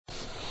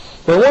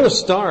But I want to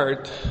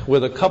start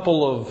with a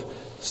couple of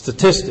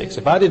statistics.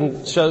 If I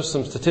didn't show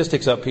some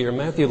statistics up here,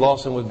 Matthew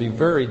Lawson would be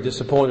very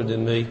disappointed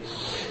in me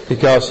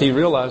because he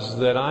realizes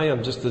that I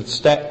am just a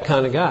stat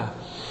kind of guy.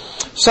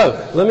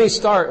 So, let me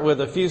start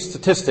with a few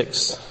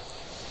statistics.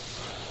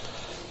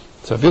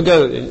 So if you'll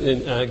go,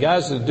 and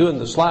guys are doing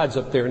the slides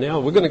up there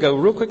now, we're going to go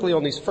real quickly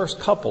on these first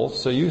couple,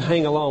 so you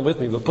hang along with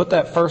me. But put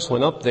that first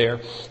one up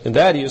there, and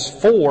that is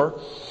 4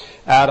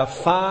 out of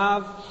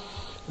 5,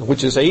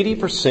 which is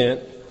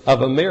 80%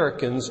 of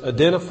Americans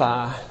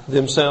identify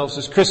themselves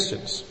as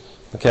Christians.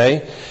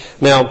 Okay?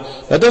 Now,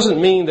 that doesn't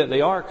mean that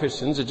they are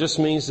Christians. It just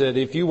means that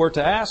if you were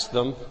to ask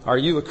them, are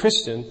you a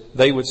Christian?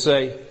 They would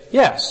say,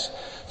 yes.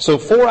 So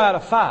 4 out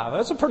of 5,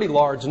 that's a pretty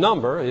large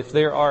number. If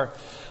there are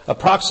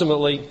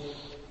approximately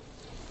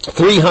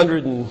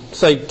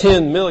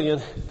 310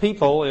 million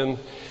people in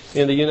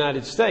the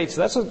United States,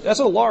 that's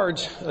a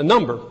large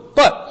number.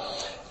 But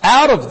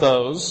out of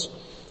those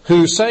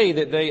who say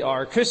that they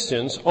are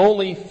Christians,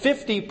 only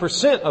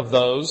 50% of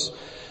those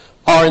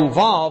are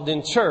involved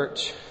in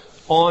church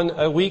on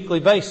a weekly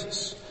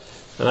basis.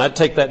 And I'd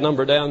take that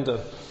number down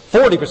to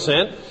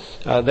 40%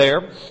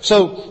 there.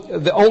 So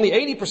only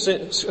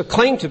 80%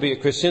 claim to be a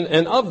Christian,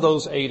 and of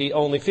those 80,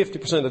 only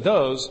 50% of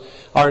those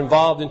are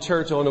involved in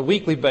church on a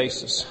weekly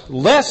basis.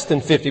 Less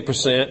than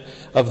 50%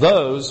 of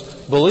those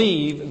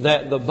believe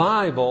that the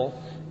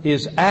Bible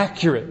is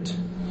accurate.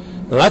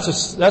 Now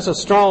that's a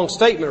strong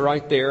statement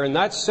right there, and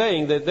that's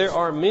saying that there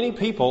are many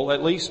people,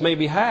 at least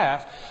maybe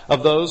half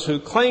of those who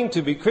claim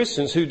to be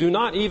Christians, who do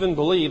not even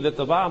believe that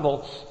the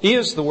Bible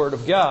is the Word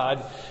of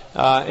God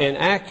and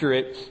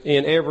accurate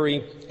in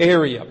every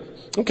area.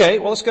 Okay,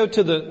 well, let's go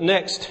to the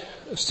next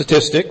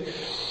statistic.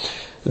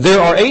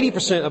 There are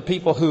 80% of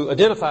people who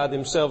identify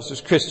themselves as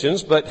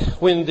Christians, but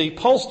when the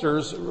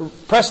pollsters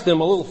pressed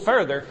them a little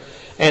further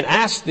and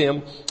asked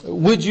them,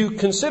 would you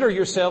consider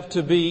yourself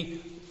to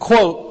be,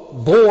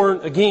 quote,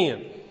 born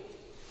again?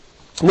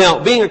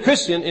 Now, being a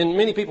Christian in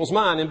many people's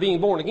mind and being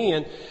born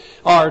again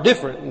are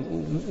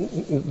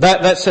different.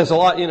 That says a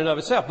lot in and of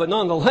itself. But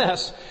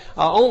nonetheless,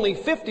 only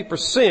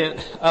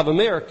 50% of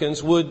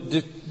Americans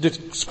would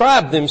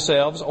describe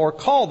themselves or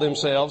call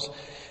themselves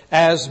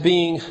as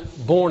being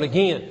born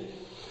again.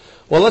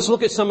 Well, let's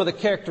look at some of the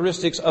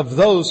characteristics of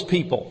those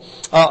people.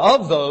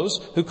 Of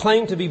those who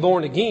claim to be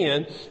born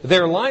again,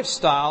 their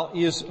lifestyle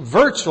is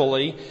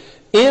virtually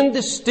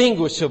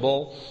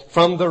indistinguishable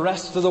from the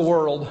rest of the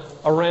world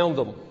around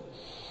them.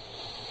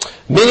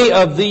 Many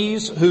of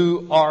these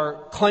who are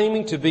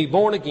claiming to be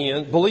born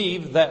again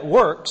believe that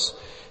works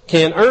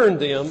can earn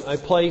them a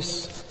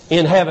place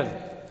in heaven.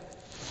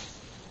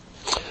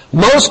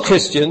 Most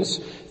Christians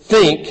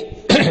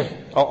think,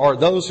 or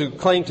those who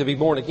claim to be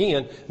born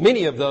again,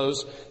 many of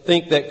those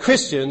think that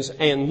Christians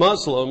and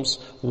Muslims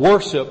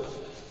worship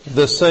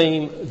the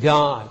same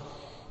God.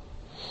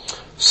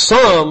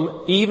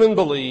 Some even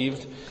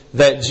believed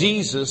that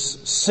Jesus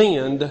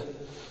sinned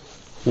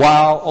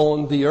while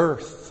on the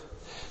earth.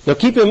 Now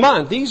keep in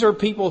mind, these are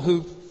people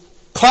who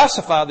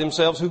classify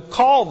themselves, who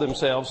call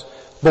themselves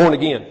born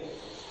again.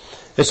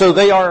 And so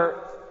they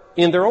are,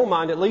 in their own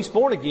mind, at least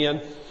born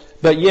again,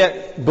 but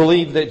yet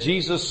believe that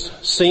Jesus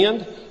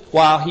sinned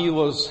while He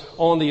was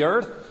on the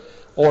earth,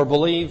 or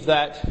believe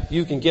that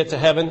you can get to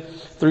heaven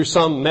through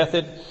some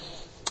method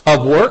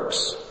of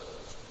works.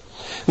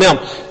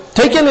 Now,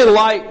 taken in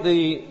light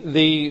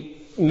the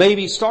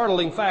maybe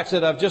startling facts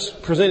that I've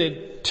just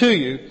presented to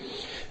you,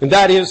 and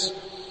that is,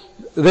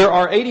 there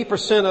are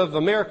 80% of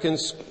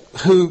Americans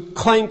who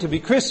claim to be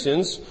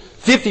Christians,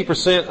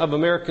 50% of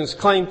Americans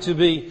claim to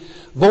be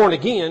born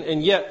again,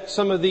 and yet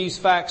some of these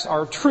facts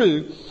are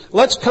true.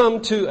 Let's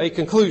come to a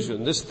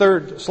conclusion. This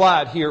third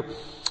slide here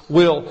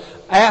will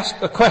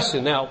ask a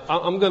question. Now,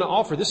 I'm going to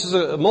offer, this is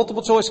a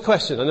multiple choice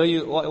question. I know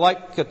you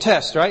like a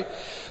test, right?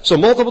 So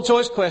multiple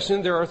choice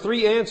question. There are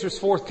 3 answers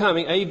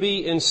forthcoming, A,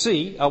 B, and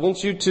C. I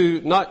want you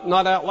to, not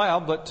out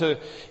loud, but to,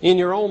 in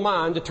your own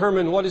mind,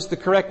 determine what is the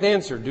correct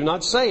answer. Do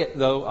not say it,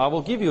 though. I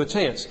will give you a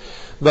chance.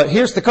 But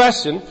here's the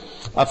question.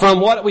 From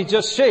what we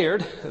just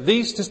shared,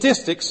 these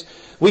statistics,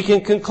 we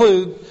can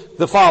conclude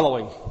the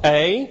following.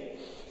 A,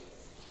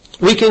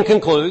 we can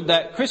conclude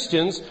that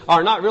Christians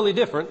are not really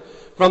different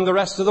from the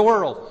rest of the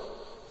world.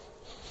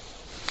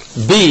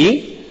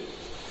 B,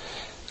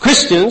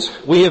 Christians,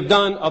 we have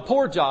done a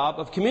poor job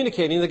of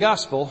communicating the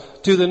gospel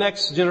to the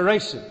next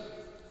generation.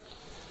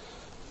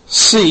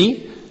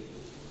 C,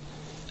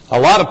 a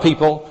lot of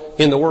people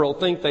in the world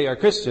think they are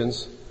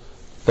Christians,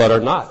 but are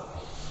not.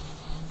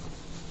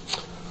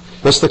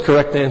 What's the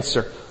correct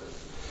answer?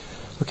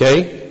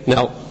 Okay,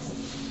 now,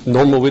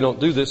 normally we don't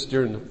do this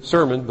during the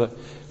sermon, but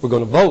we're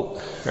going to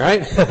vote,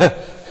 right?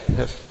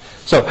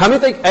 So, how many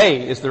think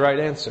A is the right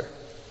answer?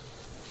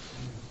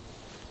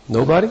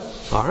 Nobody?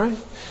 All right.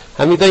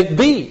 How many think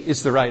B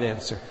is the right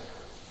answer?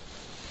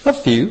 A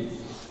few.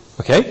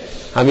 Okay.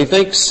 How many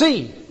think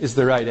C is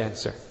the right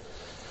answer?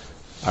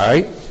 All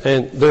right.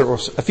 And there were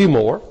a few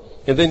more.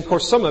 And then, of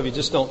course, some of you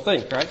just don't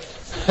think, right?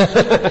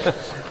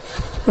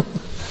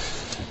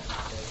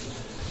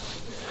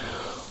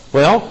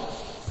 Well,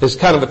 it's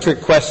kind of a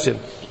trick question.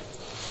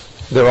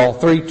 they're all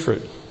three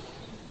true.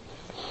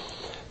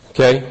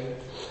 Okay?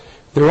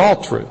 They're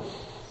all true.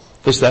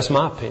 At least that's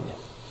my opinion.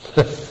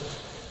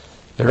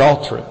 They're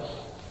all true.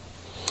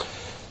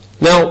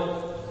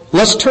 Now,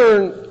 let's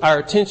turn our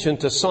attention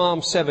to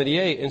Psalm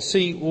 78 and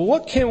see, well,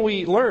 what can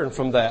we learn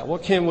from that?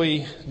 What can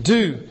we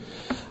do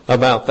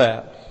about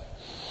that?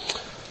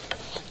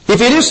 If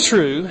it is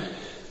true,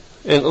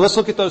 and let's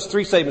look at those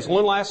three statements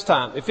one last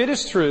time. If it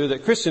is true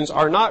that Christians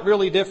are not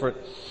really different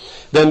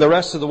than the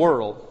rest of the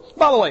world,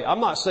 by the way, I'm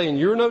not saying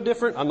you're no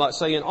different. I'm not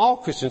saying all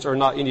Christians are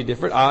not any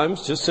different. I'm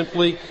just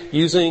simply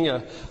using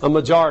a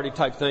majority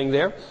type thing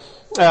there.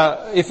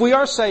 If we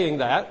are saying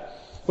that,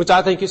 which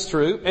I think is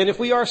true, and if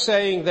we are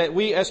saying that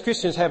we as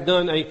Christians have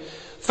done a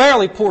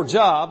fairly poor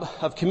job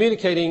of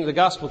communicating the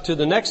gospel to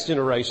the next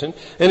generation,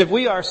 and if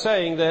we are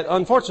saying that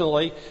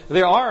unfortunately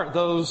there are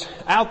those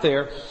out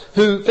there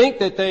who think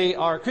that they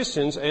are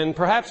Christians and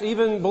perhaps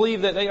even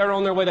believe that they are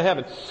on their way to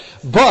heaven,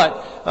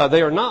 but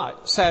they are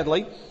not,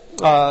 sadly,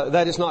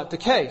 that is not the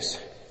case.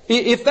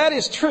 If that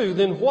is true,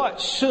 then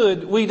what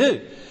should we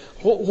do?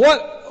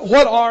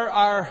 What are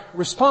our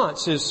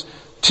responses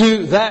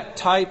to that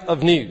type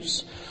of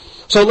news?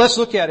 So let's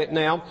look at it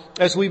now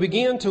as we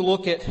begin to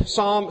look at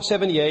Psalm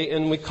 78,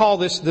 and we call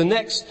this the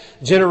next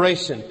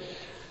generation.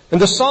 And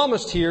the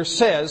psalmist here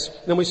says,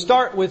 and we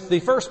start with the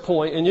first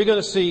point, and you're going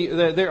to see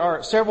that there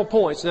are several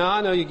points. Now,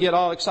 I know you get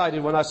all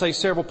excited when I say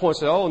several points.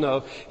 Say, oh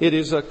no, it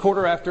is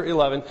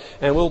 11:15,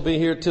 and we'll be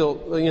here till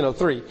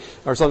 3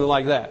 or something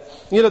like that.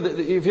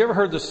 If you ever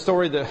heard the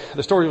story,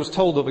 the story was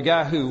told of a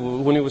guy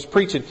who, when he was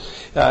preaching,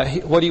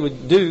 what he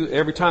would do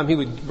every time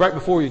right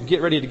before he'd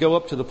get ready to go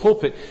up to the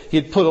pulpit,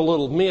 he'd put a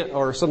little mint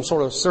or some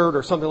sort of syrup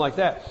or something like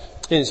that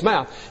in his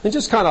mouth and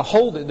just kind of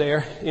hold it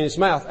there in his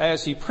mouth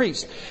as he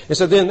preached. And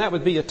so then that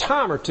would be a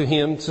timer to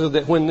him so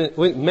that when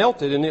it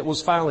melted and it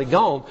was finally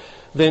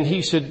then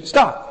he should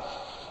stop.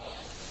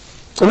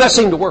 And that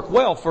seemed to work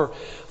well for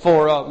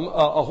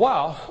a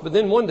while. But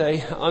then one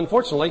day,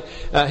 unfortunately,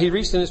 he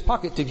reached in his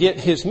pocket to get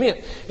his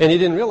mint, and he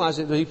didn't realize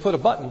that he put a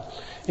button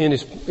in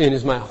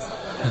his mouth.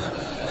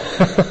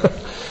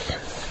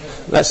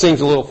 That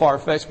seems a little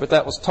far-fetched, but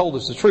that was told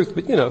as the truth.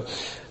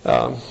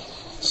 But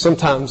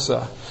sometimes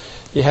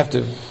you have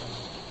to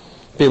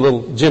be a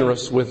little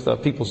generous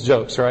with people's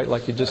jokes, right?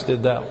 Like you just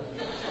did that.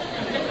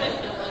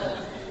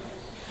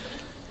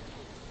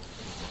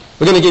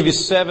 We're going to give you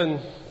 7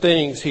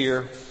 things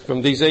here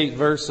from these 8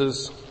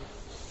 verses.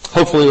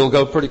 Hopefully it'll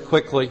go pretty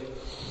quickly.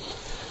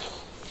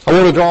 I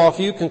want to draw a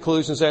few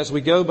conclusions as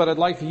we go, but I'd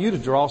like for you to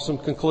draw some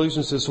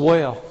conclusions as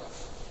well.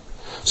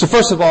 So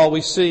first of all,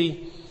 we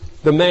see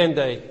the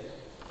mandate.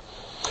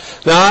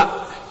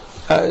 Now,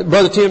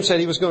 Brother Tim said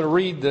he was going to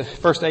read the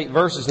first 8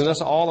 verses, and that's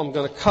all I'm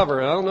going to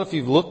cover. And I don't know if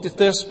you've looked at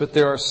this, but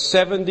there are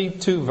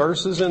 72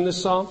 verses in this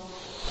psalm.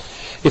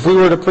 If we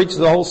were to preach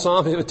the whole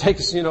psalm, it would take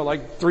us,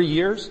 like 3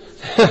 years.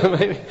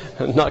 Maybe.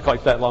 Not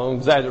quite that long, I'm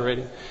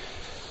exaggerating.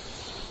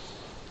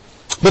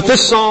 But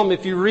this psalm,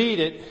 if you read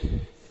it,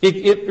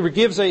 it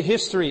gives a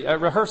history, it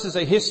rehearses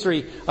a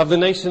history of the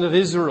nation of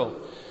Israel.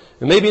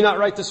 And maybe not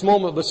right this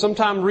moment, but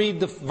sometime read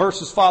the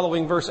verses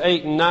following verse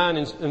 8 and 9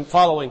 and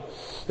following.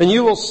 And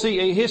you will see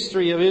a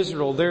history of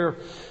Israel,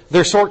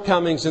 their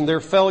shortcomings and their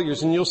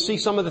failures. And you'll see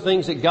some of the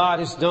things that God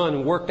has done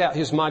and worked out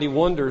His mighty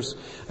wonders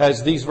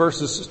as these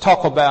verses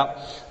talk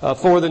about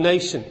for the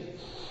nation.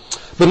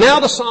 But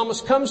now the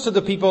psalmist comes to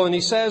the people and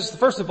he says,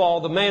 first of all,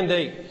 the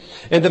mandate.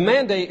 And the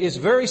mandate is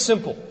very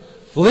simple.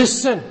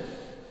 Listen.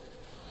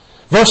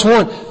 Verse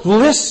 1,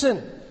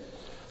 listen.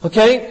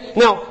 Okay?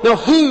 Now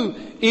who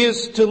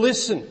is to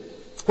listen?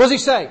 What does he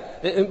say?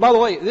 And by the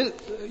way,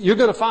 you're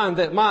going to find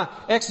that my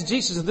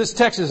exegesis of this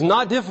text is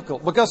not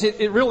difficult because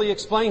it really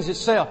explains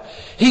itself.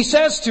 He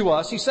says to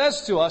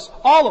us,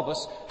 all of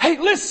us, hey,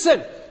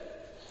 listen!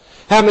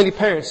 How many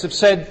parents have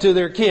said to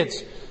their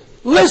kids,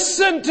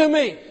 listen to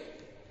me?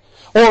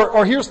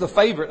 Or here's the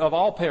favorite of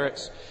all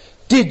parents,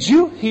 did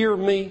you hear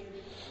me?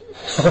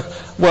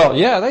 Well,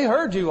 yeah, they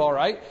heard you all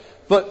right.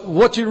 But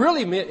what you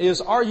really meant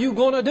is, are you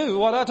going to do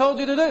what I told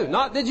you to do?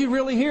 Not did you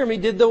really hear me?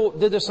 Did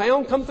the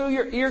sound come through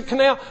your ear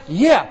canal?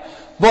 Yeah.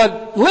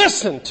 But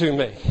listen to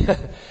me.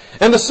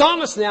 And the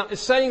psalmist now is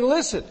saying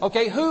listen.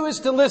 Okay, who is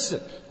to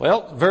listen?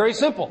 Well, very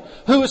simple.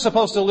 Who is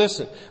supposed to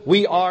listen?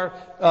 We are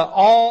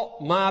all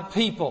my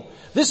people.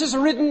 This is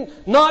written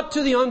not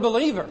to the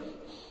unbeliever.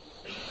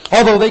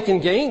 Although they can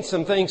gain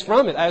some things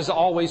from it, as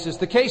always is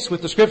the case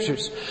with the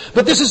Scriptures.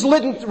 But this is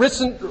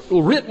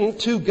written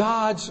to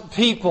God's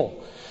people.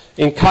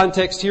 In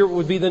context here, it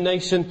would be the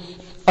nation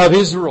of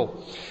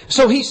Israel.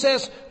 So he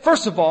says,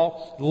 first of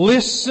all,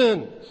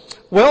 listen.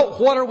 Well,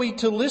 what are we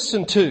to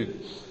listen to?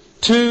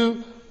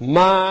 To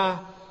my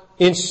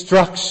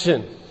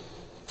instruction.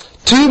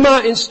 To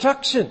my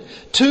instruction.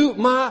 To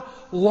my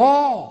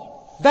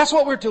law. That's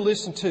what we're to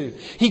listen to.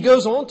 He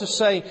goes on to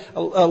say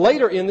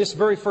later in this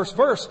very first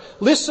verse,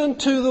 listen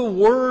to the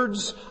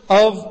words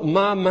of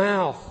my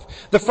mouth.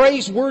 The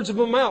phrase words of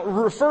my mouth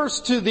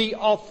refers to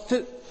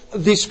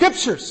the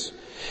Scriptures.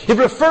 It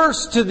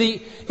refers to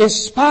the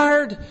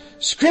inspired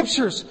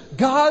Scriptures,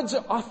 God's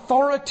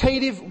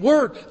authoritative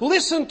Word.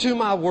 Listen to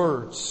my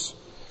words.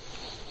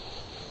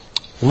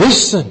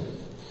 Listen.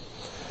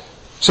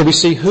 So we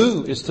see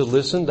who is to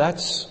listen.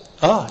 That's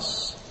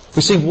us.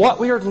 We see what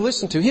we are to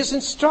listen to, His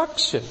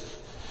instruction.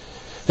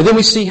 And then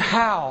we see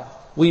how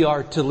we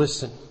are to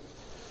listen.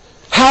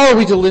 How are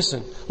we to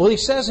listen? Well, He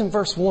says in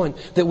verse 1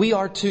 that we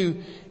are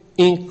to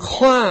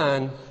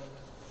incline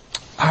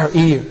our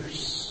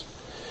ears.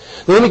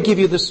 Now, let me give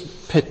you this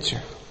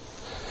picture.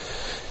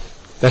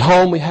 At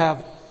home we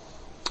have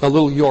a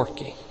little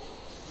Yorkie.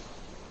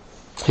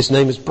 His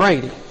name is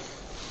Brady.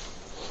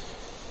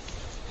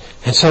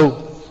 And so,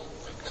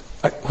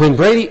 when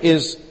Brady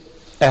is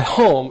at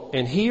home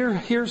and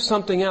hears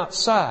something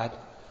outside,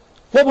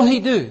 what will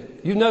he do?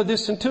 You know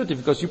this intuitively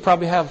because you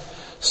probably have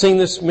seen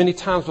this many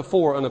times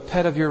before on a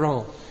pet of your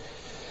own.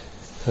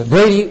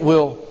 Brady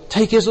will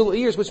take his little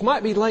ears, which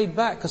might be laid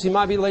back because he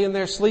might be laying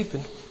there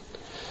sleeping.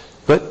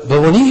 But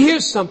when he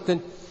hears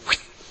something,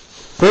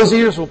 those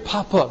ears will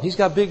pop up. He's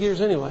got big ears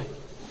anyway.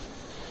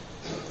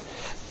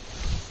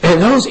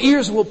 And those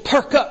ears will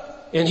perk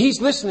up and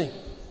he's listening.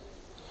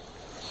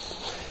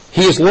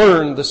 He has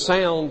learned the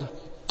sound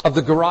of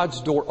the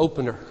garage door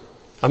opener.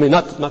 I mean,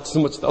 not so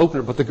much the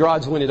opener, but the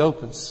garage when it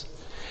opens.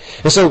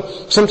 And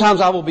so sometimes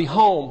I will be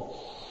home, all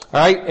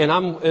right,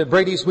 and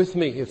Brady's with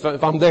me. If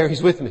I'm there,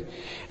 he's with me,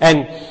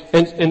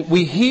 and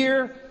we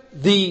hear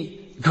the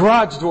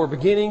garage door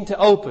beginning to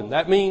open.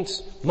 That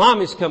means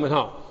Mommy's coming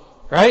home,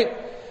 right?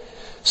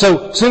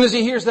 So as soon as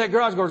he hears that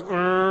garage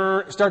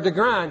door start to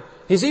grind,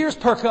 his ears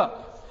perk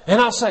up,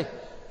 and I'll say,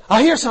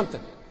 "I hear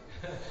something,"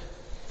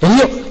 and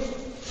he'll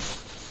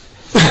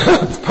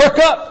perk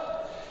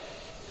up,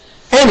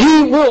 and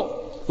he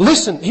will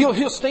listen.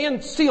 He'll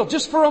stand still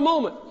just for a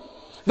moment.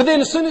 But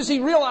then as soon as he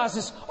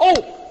realizes,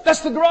 oh,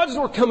 that's the garage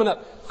door coming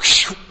up,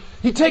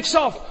 he takes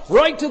off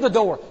right to the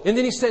door. And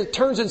then he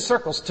turns in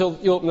circles till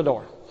you open the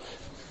door.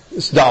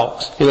 It's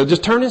dogs.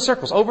 Just turn in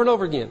circles over and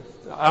over again.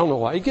 I don't know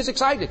why. He gets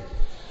excited.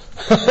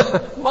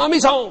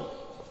 Mommy's home.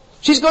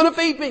 She's going to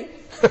feed me.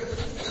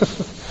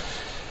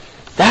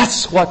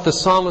 That's what the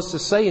psalmist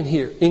is saying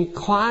here.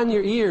 Incline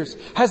your ears.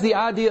 Has the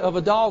idea of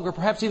a dog or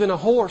perhaps even a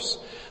horse.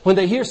 When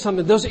they hear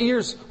something, those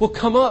ears will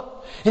come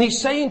up. And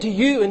He's saying to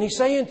you and He's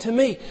saying to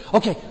me,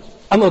 okay,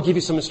 I'm going to give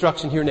you some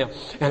instruction here now.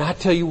 And I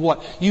tell you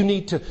what, you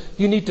need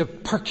to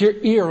perk your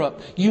ear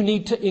up. You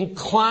need to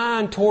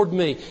incline toward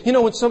me.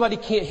 When somebody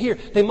can't hear,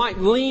 they might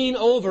lean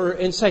over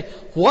and say,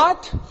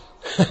 what?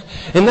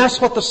 And that's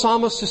what the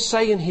psalmist is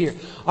saying here.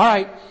 All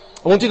right,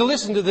 I want you to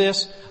listen to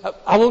this.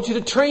 I want you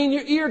to train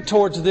your ear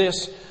towards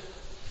this.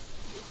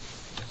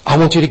 I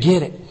want you to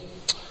get it.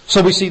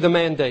 So we see the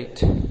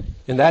mandate,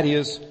 and that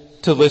is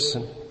to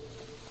listen.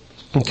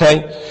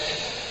 Okay?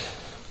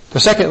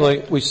 But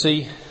secondly, we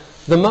see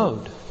the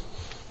mode.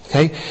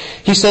 Okay?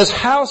 He says,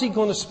 how's He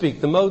going to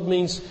speak? The mode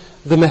means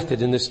the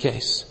method in this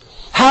case.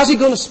 How's He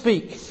going to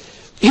speak?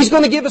 He's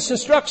going to give us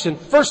instruction.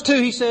 Verse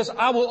 2, He says,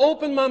 I will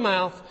open my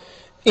mouth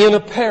in a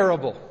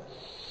parable.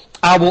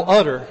 I will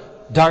utter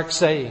dark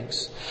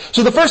sayings.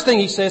 So the first thing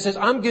He says is,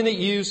 I'm going to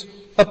use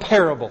a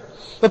parable.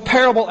 A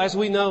parable, as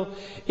we know,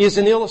 is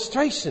an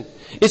illustration.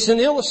 It's an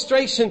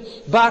illustration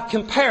by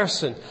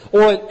comparison,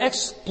 or an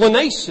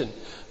explanation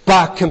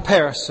by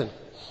comparison.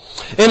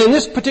 And in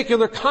this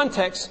particular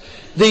context,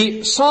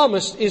 the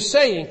psalmist is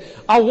saying,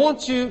 I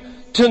want you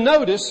to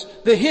notice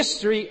the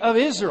history of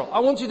Israel. I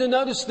want you to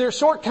notice their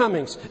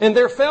shortcomings and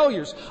their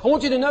failures. I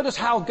want you to notice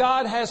how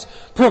God has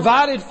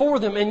provided for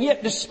them. And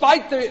yet,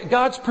 despite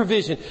God's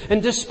provision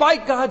and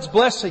despite God's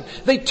blessing,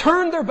 they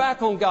turned their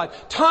back on God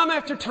time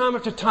after time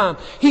after time.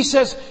 He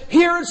says,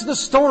 here's the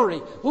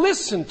story.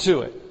 Listen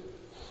to it.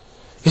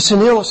 It's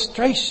an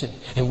illustration,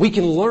 and we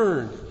can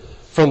learn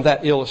from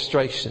that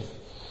illustration.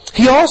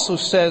 He also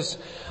says,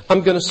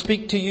 I'm going to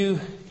speak to you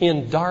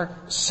in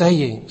dark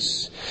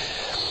sayings.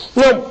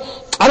 Well,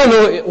 I don't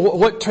know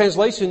what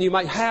translation you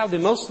might have. They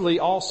mostly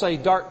all say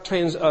dark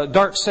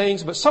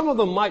sayings, but some of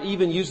them might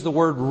even use the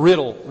word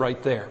riddle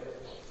right there.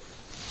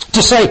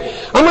 To say,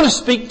 I'm going to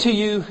speak to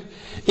you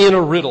in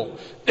a riddle.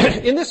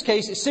 In this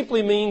case, it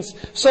simply means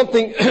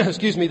something,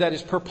 that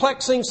is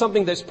perplexing,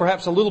 something that's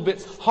perhaps a little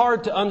bit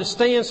hard to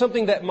understand,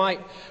 something that might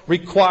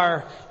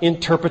require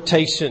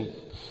interpretation.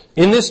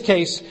 In this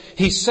case,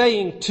 he's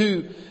saying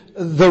to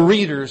the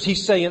readers,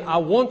 he's saying, I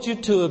want you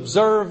to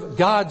observe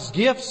God's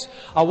gifts.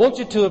 I want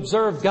you to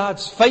observe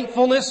God's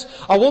faithfulness.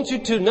 I want you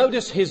to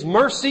notice His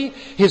mercy,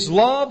 His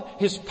love,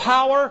 His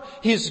power,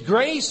 His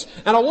grace.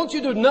 And I want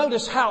you to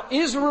notice how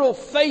Israel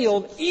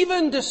failed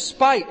even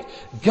despite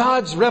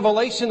God's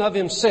revelation of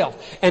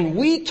Himself. And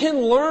we can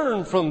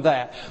learn from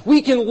that.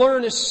 We can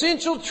learn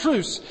essential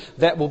truths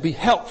that will be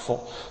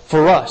helpful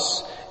for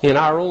us in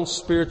our own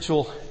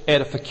spiritual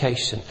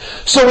edification.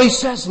 So he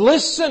says,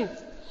 listen.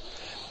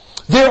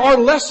 There are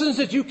lessons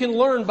that you can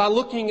learn by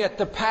looking at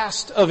the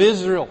past of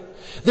Israel.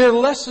 There are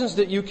lessons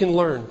that you can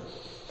learn.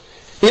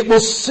 It will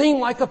seem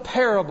like a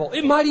parable.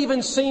 It might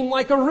even seem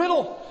like a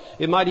riddle.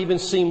 It might even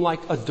seem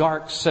like a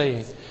dark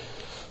saying.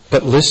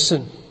 But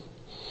listen.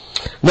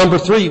 Number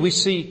 3, we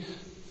see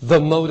the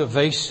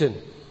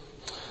motivation.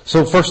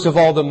 So first of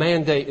all, the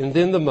mandate and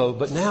then the mode.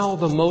 But now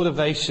the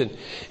motivation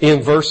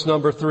in verse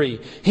number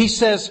 3. He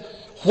says,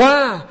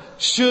 why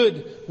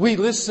should we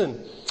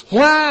listen?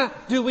 Why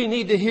do we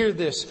need to hear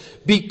this?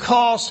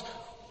 Because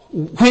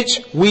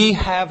which we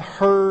have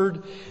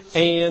heard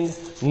and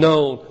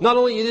known. Not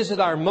only is it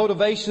our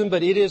motivation,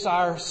 but it is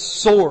our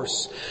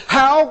source.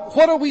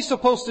 What are we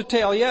supposed to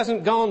tell? He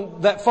hasn't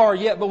gone that far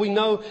yet, but we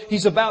know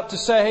he's about to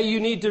say, hey, you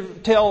need to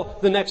tell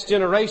the next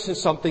generation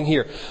something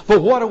here.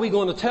 But what are we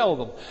going to tell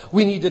them?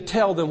 We need to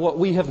tell them what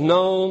we have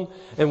known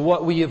and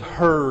what we have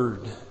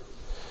heard.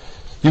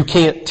 You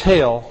can't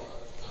tell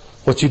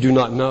what you do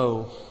not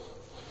know.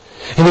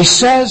 And he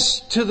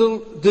says to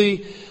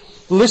the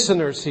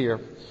listeners here,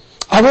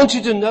 I want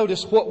you to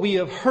notice what we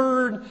have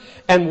heard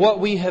and what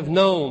we have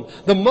known.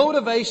 The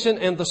motivation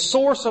and the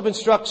source of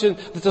instruction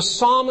that the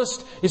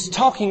psalmist is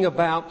talking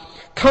about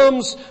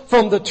comes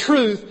from the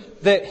truth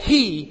that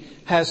he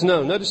has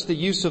known. Notice the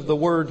use of the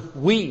word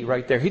we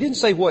right there. He didn't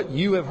say what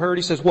you have heard.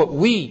 He says what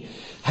we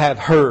have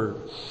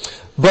heard.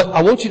 But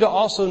I want you to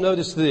also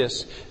notice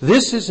this.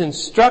 This is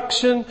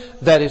instruction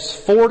that is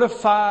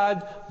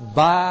fortified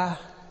by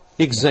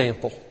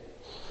example.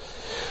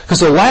 Because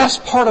the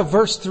last part of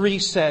verse 3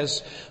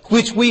 says,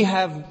 which we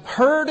have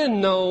heard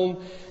and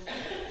known,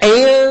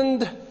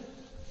 and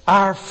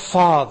our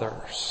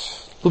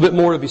fathers. A little bit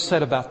more to be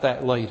said about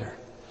that later.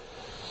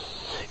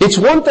 It's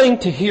one thing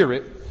to hear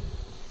it.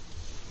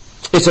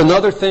 It's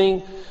another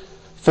thing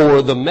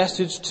for the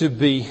message to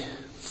be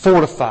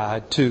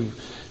fortified, to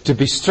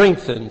be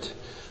strengthened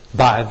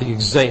by the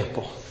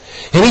example.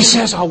 And he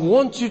says, I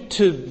want you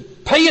to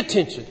pay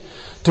attention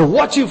to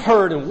what you've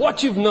heard and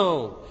what you've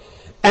known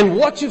and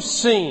what you've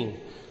seen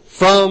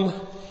from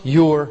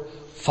your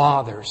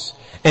fathers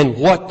and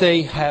what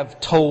they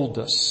have told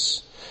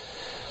us.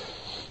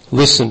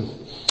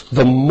 Listen,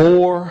 the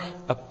more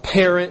a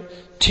parent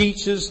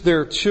teaches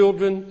their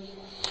children,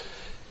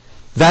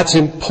 that's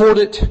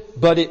important,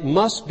 but it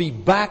must be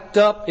backed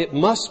up, it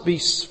must be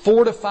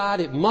fortified,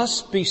 it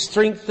must be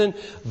strengthened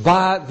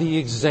by the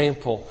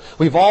example.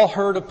 We've all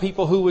heard of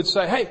people who would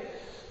say, hey,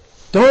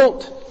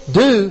 don't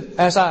do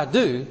as I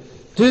do,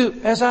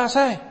 do as I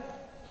say.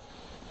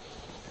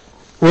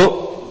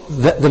 Well,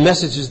 the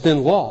message is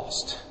then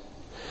lost.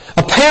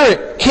 A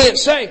parent can't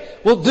say,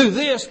 well, do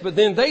this, but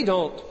then they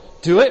don't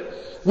do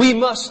it. We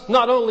must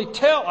not only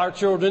tell our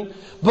children,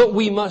 but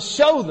we must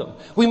show them.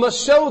 We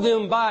must show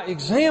them by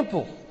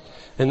example.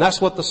 And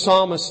that's what the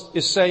psalmist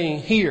is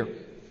saying here.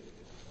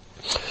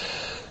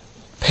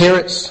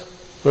 Parents,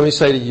 let me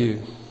say to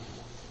you,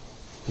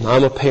 and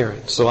I'm a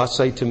parent, so I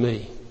say to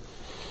me,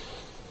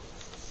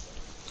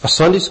 a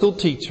Sunday school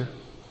teacher,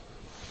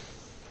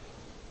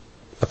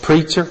 a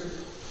preacher,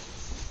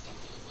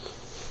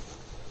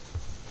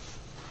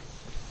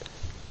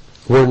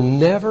 were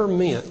never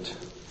meant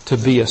to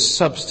be a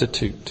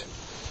substitute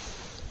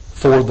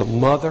for the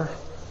mother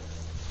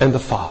and the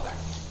father.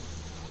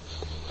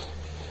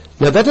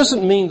 Now that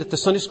doesn't mean that the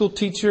Sunday school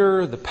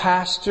teacher, the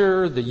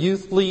pastor, the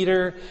youth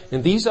leader,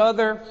 and these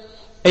other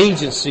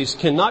agencies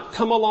cannot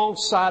come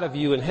alongside of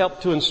you and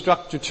help to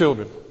instruct your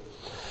children.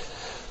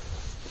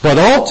 But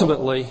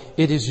ultimately,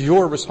 it is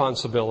your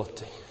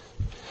responsibility.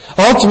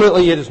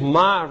 Ultimately, it is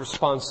my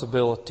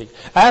responsibility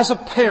as a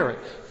parent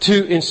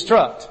to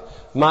instruct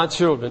my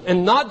children.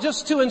 And not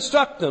just to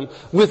instruct them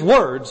with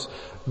words,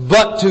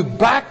 but to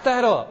back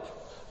that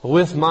up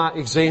with my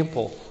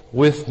example,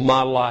 with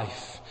my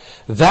life.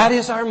 That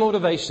is our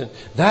motivation.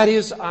 That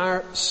is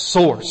our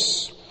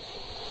source.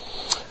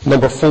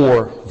 Number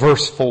 4,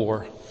 verse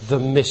 4, the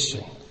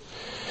mission.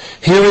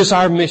 Here is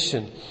our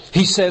mission.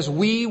 He says,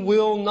 we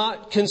will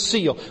not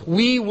conceal.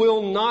 We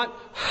will not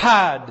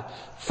hide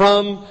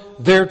from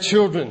their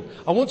children.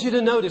 I want you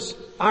to notice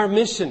our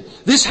mission.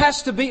 This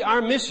has to be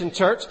our mission,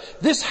 church.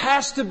 This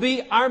has to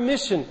be our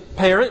mission,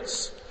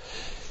 parents.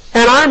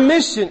 And our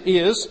mission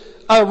is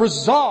a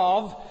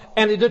resolve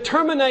and a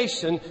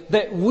determination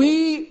that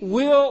we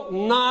will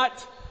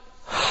not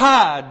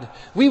hide.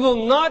 We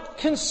will not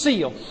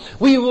conceal.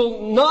 We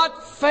will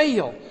not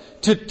fail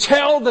to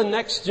tell the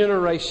next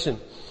generation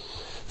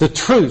the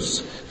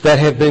truths that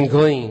have been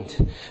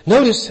gleaned.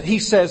 Notice he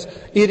says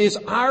it is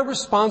our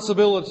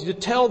responsibility to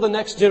tell the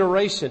next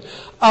generation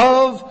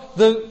of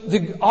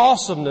the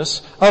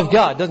awesomeness of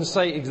God. It doesn't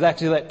say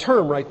exactly that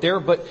term right there,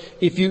 but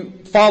if you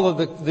follow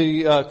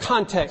the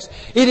context,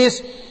 it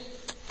is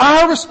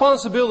our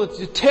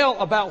responsibility to tell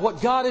about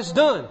what God has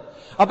done,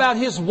 about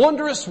His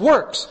wondrous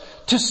works,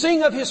 to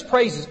sing of His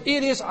praises.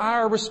 It is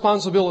our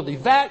responsibility.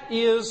 That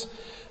is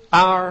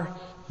our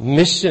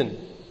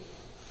mission.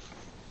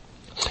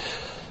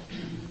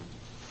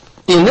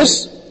 In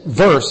this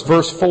verse,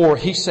 verse 4,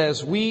 he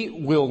says, we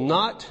will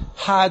not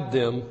hide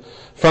them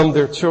from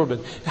their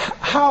children.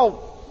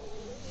 How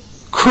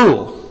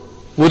cruel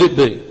would it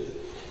be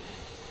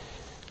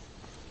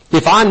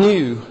if I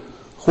knew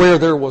where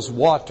there was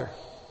water,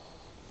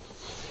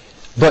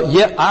 but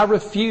yet I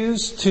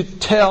refused to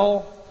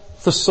tell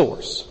the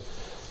source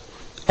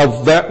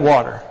of that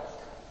water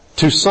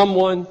to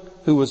someone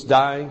who was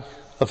dying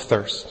of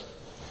thirst.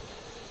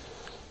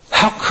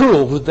 How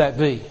cruel would that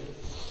be?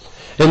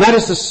 And that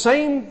is the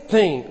same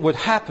thing would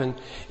happen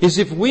is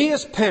if we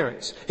as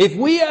parents, if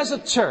we as a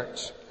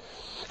church,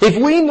 if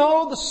we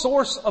know the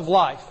source of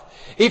life,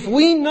 if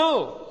we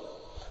know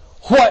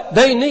what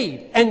they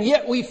need, and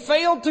yet we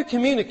fail to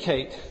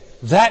communicate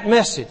that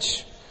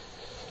message.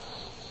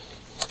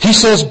 He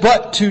says,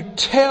 but to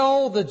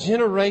tell the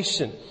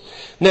generation.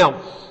 Now,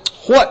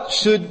 what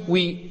should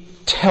we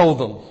tell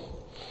them?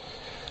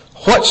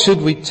 What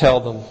should we tell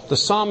them? The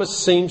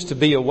psalmist seems to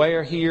be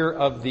aware here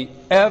of the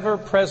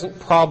ever-present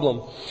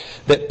problem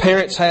that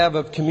parents have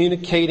of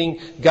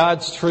communicating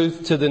God's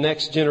truth to the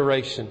next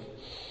generation.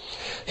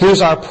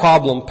 Here's our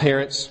problem,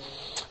 parents.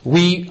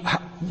 We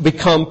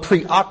become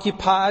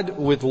preoccupied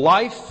with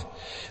life.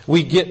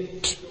 We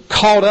get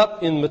caught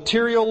up in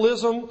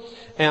materialism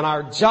and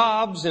our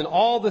jobs and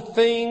all the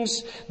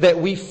things that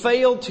we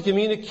fail to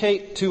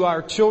communicate to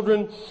our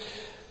children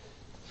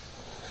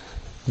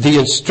the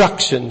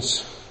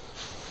instructions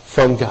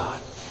from God.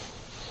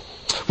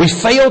 We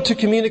fail to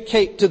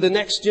communicate to the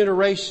next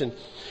generation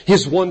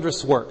His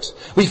wondrous works.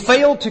 We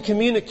fail to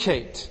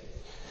communicate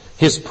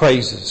His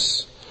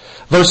praises.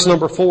 Verse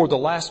number 4, the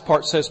last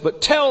part says,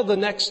 but tell the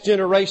next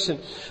generation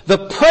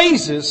the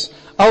praises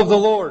of the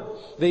Lord.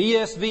 The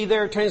ESV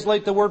there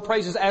translate the word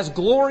praises as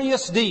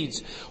glorious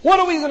deeds. What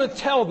are we going to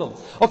tell them?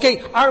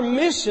 Okay, our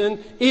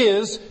mission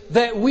is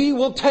that we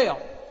will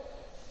tell.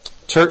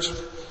 Church,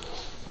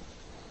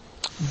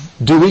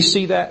 do we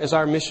see that as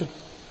our mission?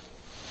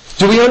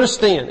 Do we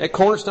understand at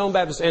Cornerstone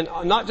Baptist, and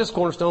not just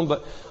Cornerstone,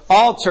 but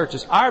all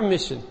churches, our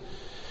mission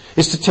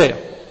is to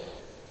tell.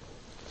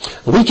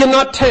 We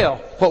cannot tell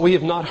what we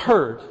have not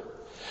heard.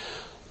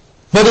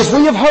 But if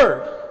we have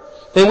heard,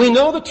 and we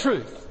know the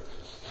truth,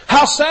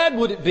 how sad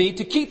would it be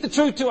to keep the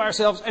truth to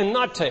ourselves and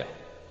not tell?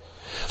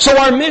 So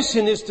our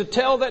mission is to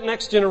tell that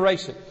next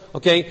generation.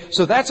 Okay,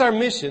 so that's our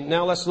mission.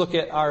 Now let's look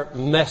at our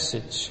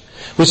message,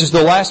 which is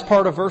the last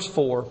part of verse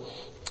 4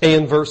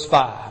 and verse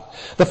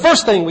 5. The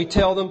first thing we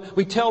tell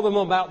them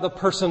about the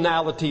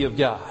personality of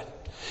God.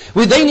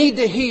 They need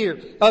to hear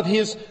of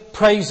His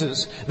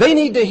praises. They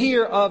need to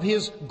hear of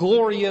His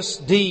glorious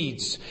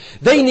deeds.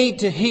 They need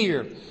to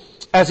hear,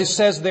 as it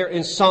says there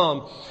in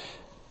Psalm,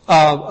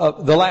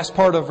 the last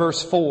part of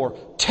verse 4,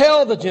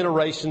 tell the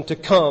generation to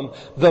come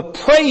the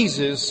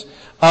praises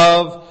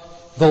of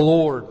the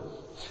Lord.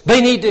 They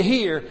need to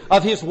hear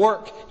of His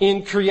work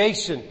in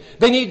creation.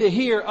 They need to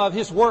hear of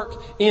His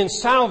work in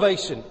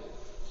salvation.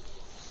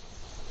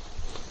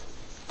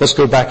 Let's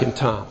go back in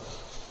time.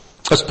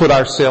 Let's put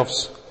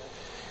ourselves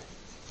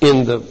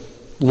in the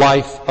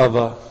life of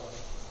a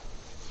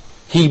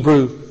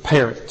Hebrew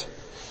parent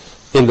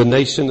in the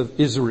nation of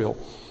Israel.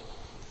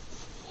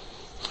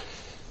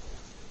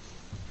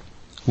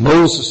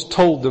 Moses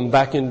told them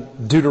back in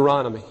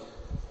Deuteronomy,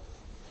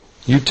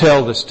 you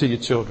tell this to your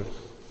children.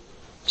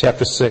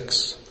 Chapter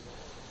 6.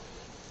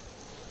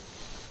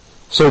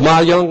 So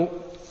my young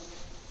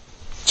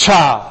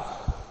child,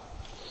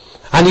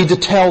 I need to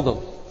tell them,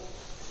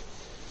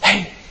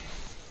 hey,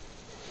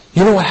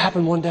 you know what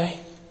happened one day?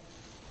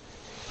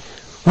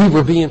 We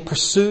were being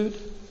pursued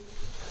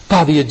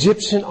by the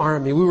Egyptian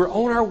army. We were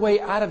on our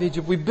way out of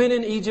Egypt. We've been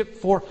in Egypt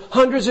for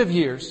hundreds of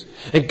years.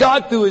 And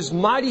God, through His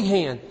mighty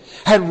hand,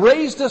 had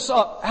raised us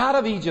up out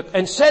of Egypt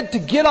and said to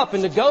get up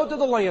and to go to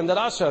the land that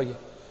I'll show you.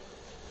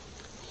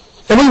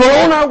 And we were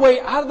on our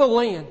way out of the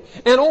land.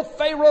 And old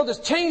Pharaoh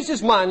just changed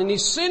his mind and he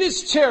sent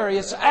his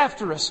chariots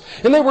after us.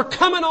 And they were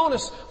coming on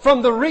us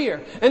from the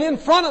rear. And in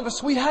front of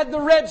us we had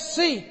the Red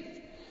Sea.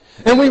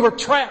 And we were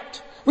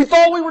trapped. We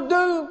thought we were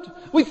doomed.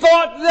 We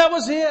thought that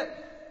was it.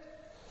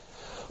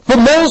 But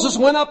Moses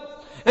went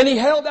up and he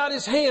held out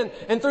his hand,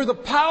 and through the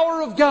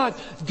power of God,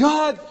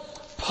 God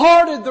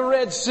parted the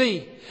Red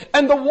Sea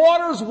and the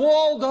waters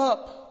walled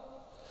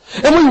up.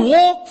 And we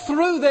walked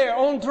through there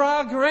on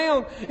dry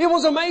ground. It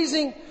was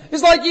amazing.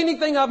 It's like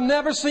anything I've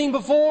never seen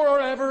before or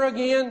ever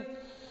again.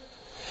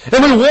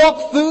 And we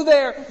walked through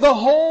there, the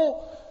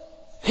whole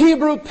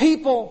Hebrew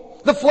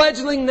people, the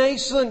fledgling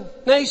nation.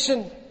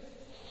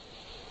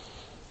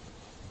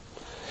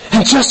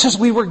 And just as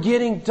we were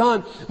getting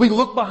done, we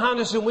look behind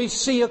us and we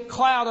see a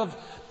cloud of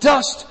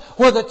dust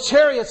where the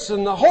chariots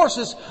and the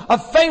horses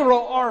of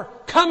Pharaoh are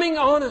coming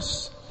on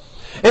us.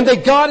 And they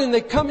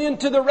come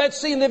into the Red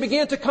Sea and they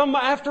began to come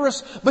after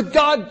us. But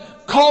God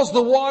caused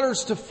the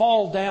waters to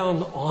fall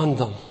down on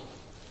them.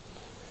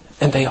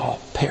 And they all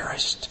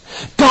perished.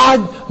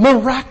 God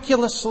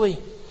miraculously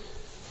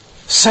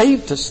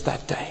saved us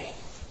that day.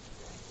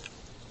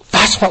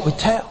 That's what we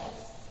tell.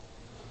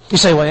 You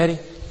say, well, Eddie,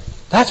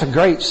 that's a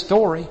great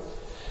story.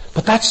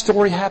 But that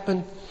story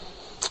happened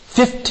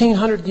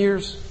 1,500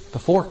 years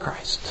before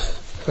Christ.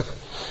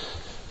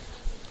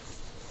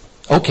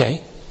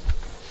 Okay.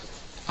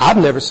 I've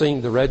never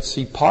seen the Red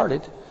Sea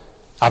parted.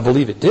 I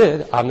believe it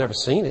did. I've never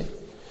seen it.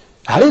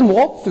 I didn't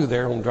walk through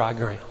there on dry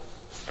ground.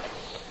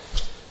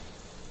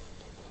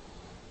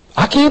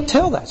 I can't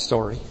tell that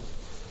story.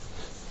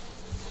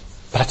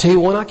 But I tell you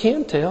one I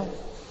can tell.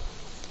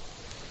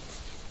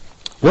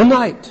 One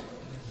night,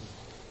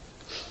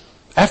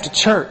 after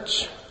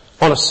church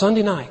on a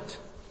Sunday night,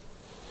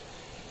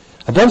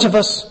 a bunch of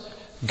us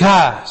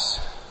guys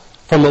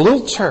from a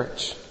little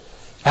church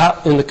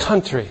out in the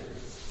country,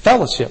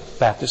 Fellowship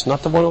Baptist,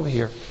 not the one over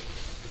here,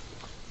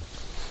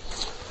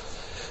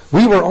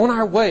 we were on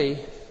our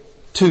way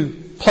to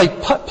play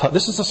putt-putt.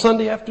 This is a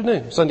Sunday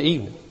afternoon, Sunday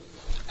evening,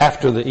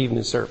 after the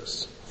evening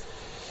service.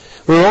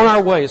 We were on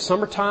our way. It's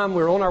summertime.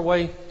 We were on our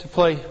way to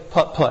play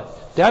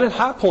putt-putt. Down in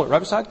High Point, right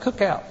beside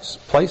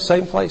Cookouts.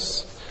 Same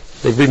place.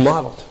 They've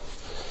remodeled.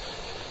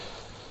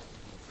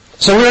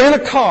 So we're in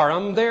a car.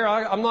 I'm there.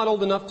 I'm not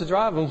old enough to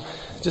drive. I'm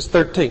just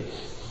 13.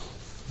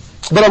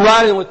 But I'm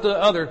riding with the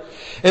other.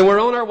 And we're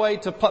on our way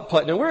to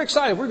putt-putt. And we're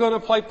excited. We're going to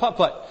play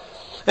putt-putt.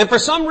 And for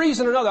some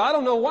reason or another, I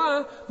don't know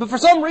why, but for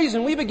some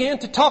reason we began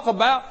to talk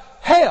about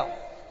hell.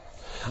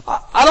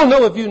 I don't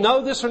know if you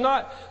know this or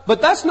not,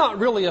 but that's not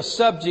really a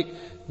subject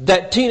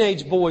that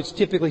teenage boys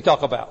typically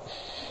talk about.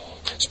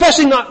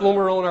 Especially not when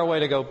we're on our way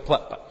to go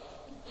putt-putt.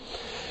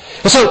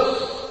 And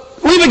so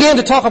we began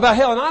to talk about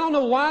hell, and I don't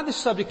know why this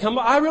subject came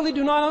up. I really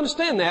do not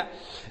understand that,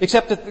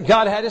 except that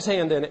God had His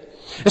hand in it.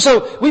 And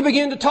so we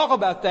began to talk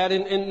about that,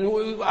 and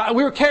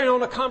we were carrying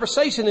on a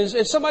conversation,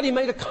 and somebody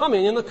made a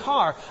comment in the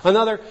car.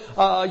 Another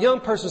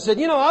young person said,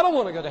 I don't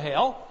want to go to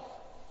hell.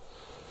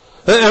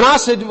 And I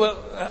said, well,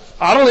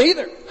 I don't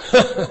either.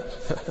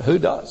 Who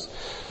does?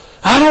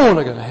 I don't want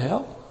to go to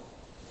hell.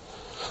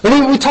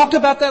 And we talked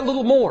about that a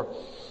little more.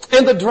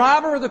 And the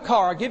driver of the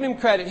car, I give him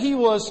credit, he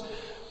was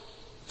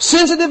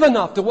sensitive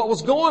enough to what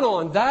was going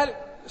on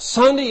that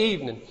Sunday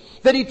evening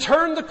that he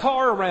turned the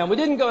car around. We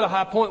didn't go to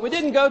High Point. We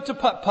didn't go to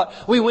putt-putt.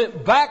 We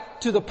went back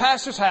to the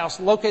pastor's house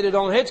located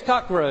on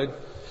Hedgecock Road.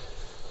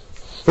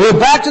 We went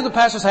back to the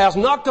pastor's house,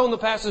 knocked on the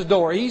pastor's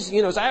door. He's,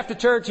 it's after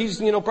church. He's,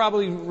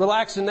 probably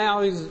relaxing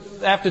now.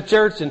 He's after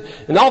church, and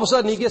all of a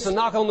sudden he gets a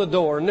knock on the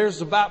door, and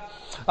there's about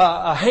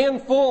a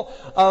handful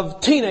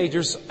of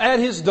teenagers at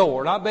his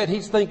door. And I bet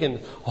he's thinking,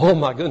 oh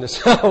my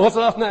goodness, what's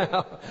up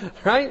now?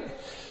 Right?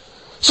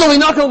 So we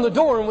knock on the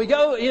door and we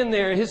go in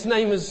there. His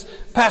name is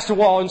Pastor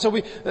Wall. And so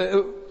we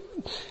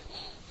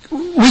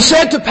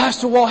said to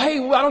Pastor Wall, hey,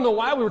 I don't know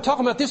why we were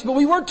talking about this, but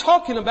we were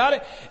talking about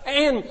it.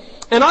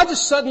 And I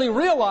just suddenly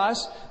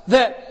realized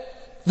that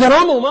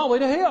I'm on my way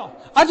to hell.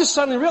 I just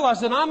suddenly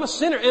realized that I'm a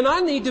sinner and I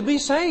need to be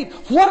saved.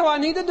 What do I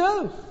need to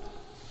do?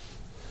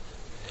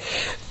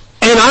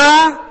 And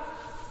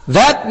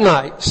that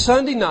night,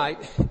 Sunday night,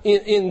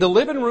 in the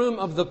living room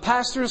of the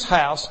pastor's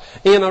house,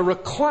 in a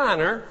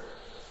recliner,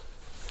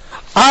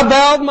 I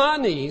bowed my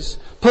knees,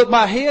 put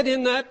my head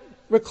in that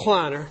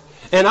recliner,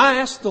 and I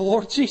asked the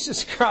Lord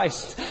Jesus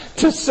Christ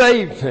to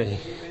save me.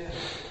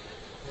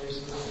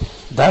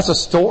 That's a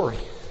story.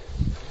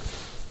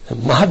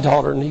 And my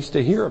daughter needs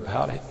to hear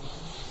about it.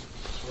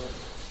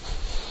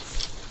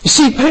 You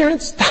see,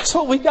 parents, that's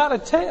what we got to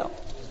tell.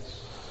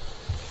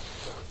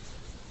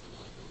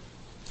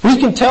 We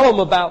can tell them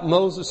about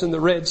Moses and the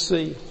Red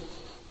Sea.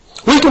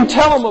 We can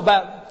tell them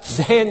about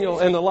Daniel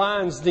and the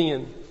lion's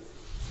den.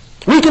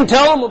 We can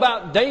tell them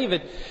about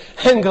David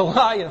and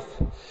Goliath.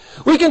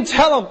 We can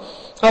tell them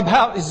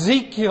about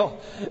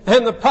Ezekiel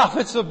and the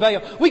prophets of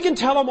Baal. We can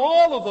tell them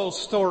all of those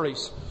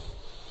stories.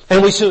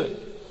 And we should.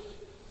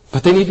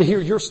 But they need to hear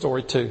your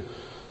story too.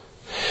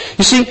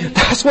 You see,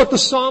 that's what the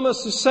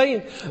psalmist is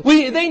saying.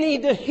 They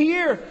need to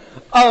hear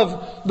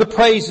of the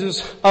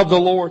praises of the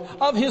Lord,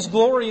 of His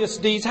glorious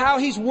deeds, how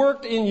He's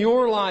worked in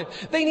your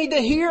life. They need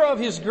to hear of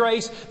His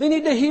grace. They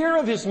need to hear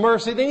of His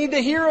mercy. They need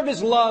to hear of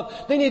His love.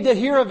 They need to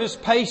hear of His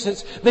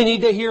patience. They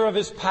need to hear of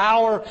His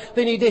power.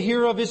 They need to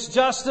hear of His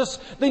justice.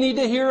 They need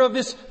to hear of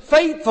His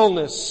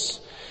faithfulness.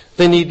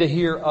 They need to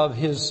hear of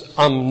His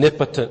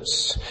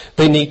omnipotence.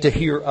 They need to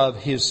hear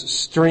of His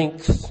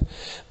strength.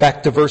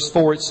 Back to verse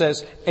 4 it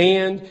says,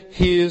 and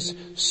His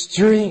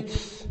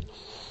strength.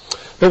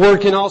 The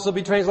word can also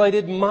be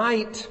translated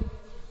might.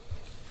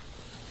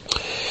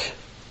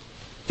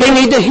 They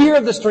need to hear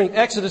of the strength.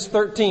 Exodus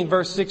 13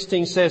 verse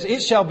 16 says,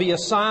 it shall be a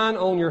sign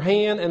on your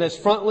hand and as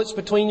frontlets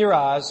between your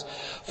eyes.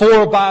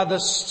 For by the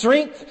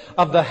strength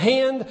of the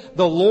hand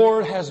the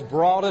Lord has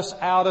brought us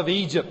out of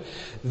Egypt.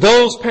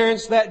 Those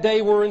parents that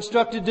day were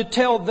instructed to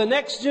tell the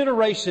next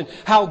generation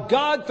how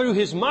God, through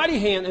His mighty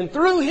hand and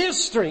through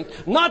His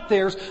strength, not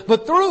theirs,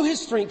 but through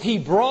His strength, He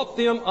brought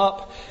them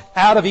up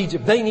out of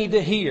Egypt. They need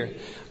to hear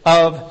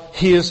of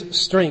His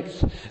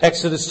strength.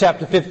 Exodus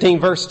chapter 15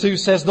 verse 2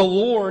 says, the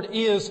Lord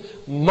is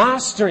my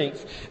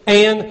strength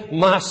and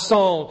my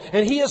song,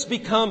 and He has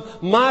become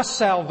my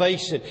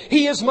salvation.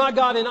 He is my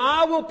God, and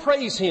I will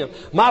praise Him,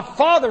 my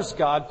Father's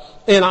God,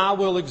 and I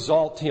will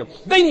exalt Him.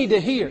 They need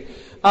to hear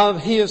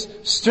of His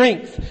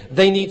strength.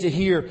 They need to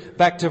hear,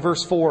 back to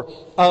verse 4,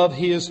 of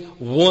His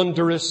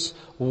wondrous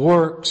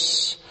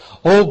works.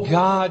 Oh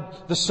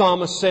God, the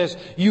psalmist says,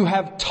 you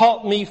have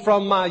taught me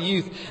from my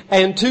youth,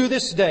 and to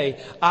this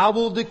day I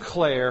will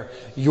declare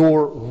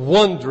your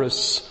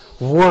wondrous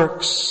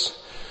works.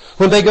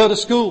 When they go to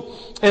school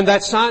and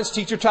that science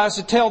teacher tries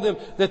to tell them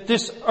that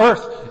this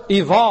earth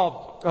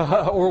evolved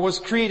or was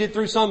created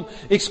through some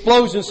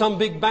explosion, some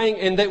big bang,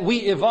 and that we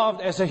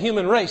evolved as a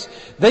human race.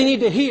 They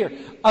need to hear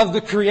of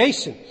the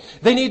creation.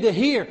 They need to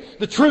hear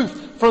the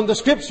truth from the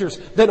Scriptures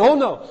that, oh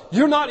no,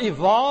 you're not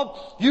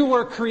evolved. You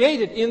were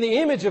created in the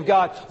image of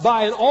God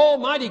by an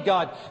almighty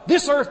God.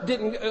 This earth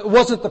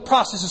wasn't the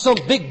process of some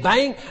big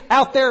bang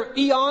out there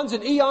eons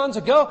and eons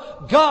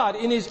ago. God,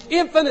 in His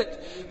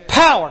infinite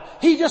power,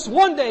 He just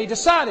one day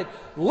decided,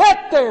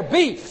 let there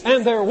be,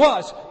 and there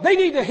was. They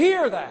need to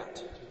hear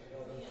that.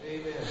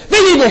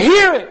 They need to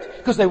hear it,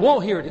 because they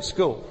won't hear it at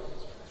school.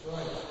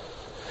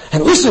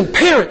 And listen,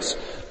 parents,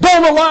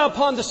 don't rely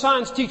upon the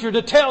science teacher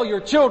to tell your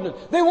children.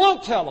 They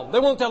won't tell them. They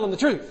won't tell them the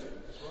truth.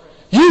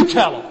 You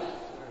tell them.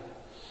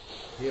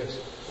 Yes.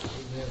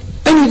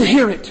 They need to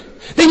hear it.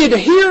 They need to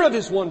hear of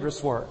His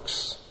wondrous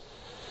works.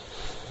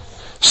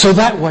 So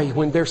that way,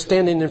 when they're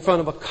standing in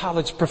front of a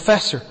college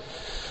professor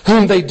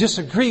whom they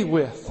disagree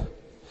with,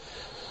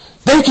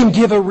 they can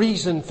give a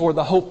reason for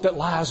the hope that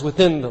lies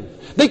within them.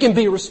 They can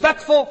be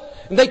respectful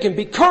and they can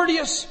be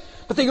courteous,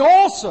 but they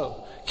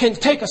also can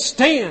take a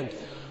stand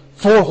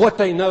for what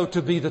they know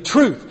to be the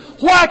truth.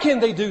 Why can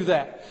they do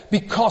that?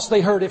 Because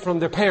they heard it from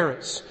their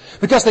parents.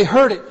 Because they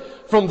heard it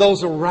from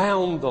those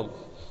around them.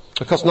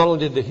 Because not only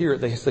did they hear it,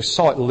 they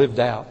saw it lived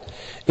out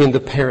in the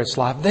parents'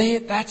 life.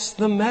 That's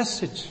the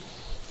message.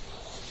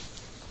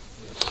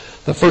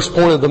 The first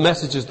point of the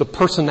message is the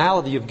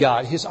personality of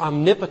God, His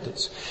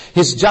omnipotence,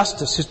 His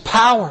justice, His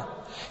power,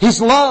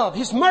 His love,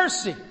 His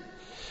mercy.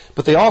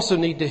 But they also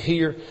need to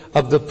hear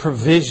of the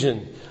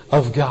provision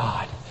of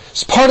God.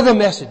 It's part of the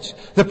message,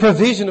 the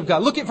provision of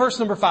God. Look at verse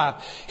number 5.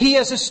 He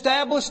has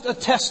established a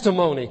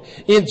testimony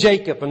in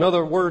Jacob.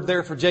 Another word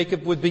there for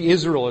Jacob would be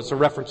Israel. It's a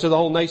reference to the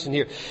whole nation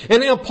here.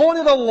 And He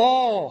appointed a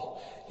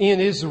law in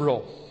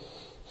Israel,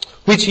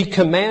 which He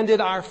commanded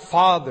our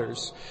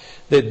fathers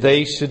that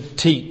they should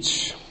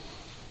teach.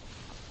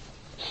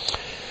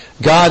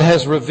 God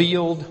has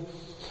revealed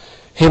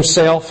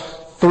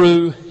Himself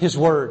through His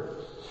Word.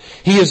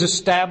 He has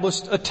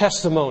established a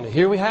testimony.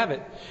 Here we have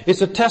it.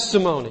 It's a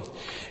testimony.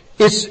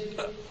 It's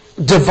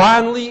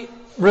divinely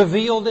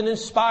revealed and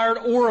inspired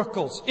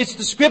oracles. It's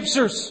the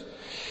Scriptures.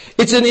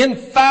 It's an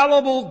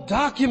infallible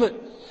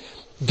document.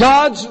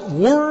 God's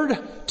Word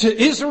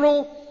to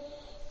Israel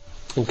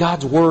and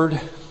God's Word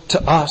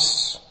to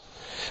us.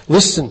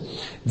 Listen,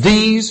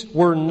 these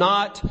were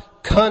not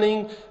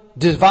cunning,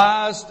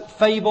 devised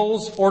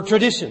fables or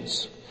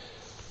traditions.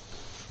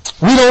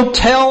 We don't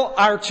tell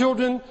our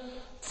children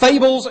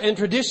fables and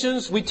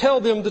traditions. We tell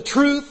them the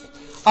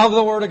truth of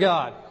the Word of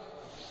God.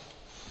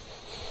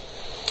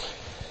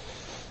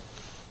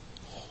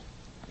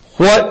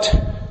 What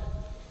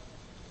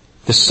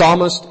the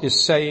psalmist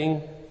is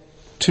saying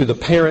to the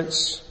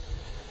parents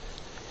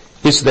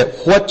is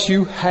that what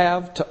you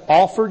have to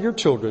offer your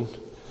children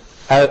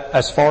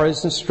as far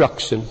as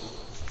instruction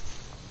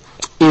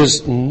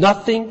is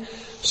nothing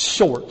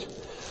short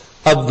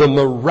of the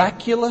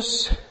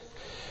miraculous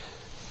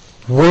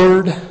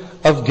Word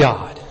of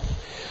God,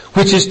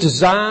 which is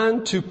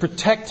designed to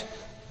protect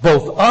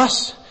both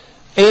us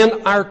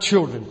and our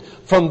children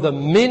from the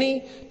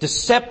many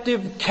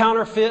deceptive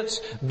counterfeits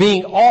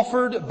being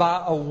offered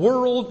by a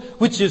world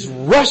which is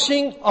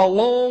rushing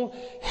along,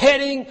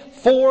 heading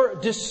for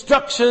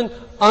destruction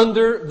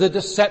under the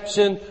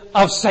deception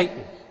of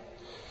Satan.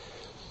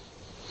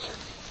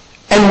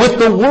 And with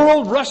the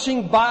world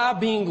rushing by,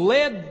 being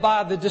led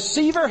by the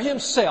deceiver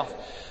himself,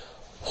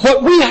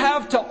 what we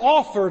have to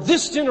offer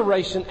this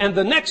generation and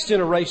the next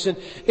generation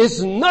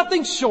is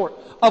nothing short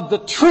of the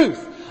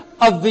truth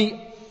of the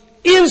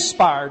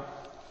inspired,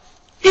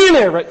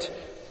 inerrant,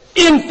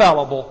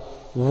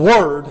 infallible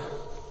Word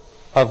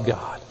of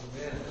God.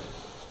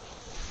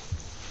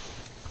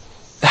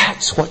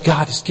 That's what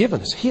God has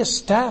given us. He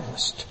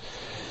established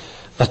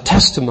a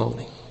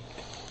testimony.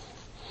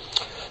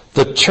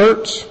 The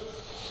church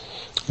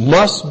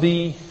must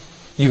be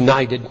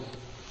united.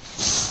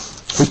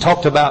 We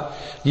talked about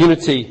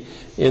unity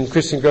in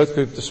Christian Growth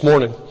Group this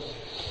morning.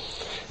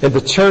 And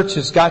the church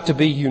has got to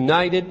be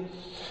united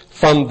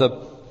from the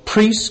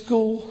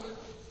preschool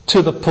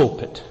to the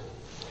pulpit.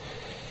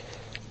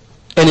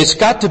 And it's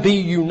got to be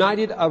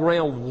united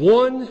around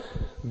one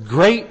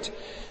great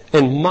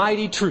and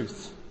mighty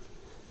truth.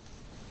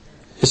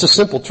 It's a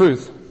simple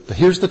truth, but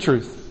here's the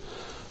truth.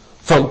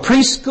 From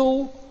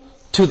preschool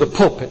to the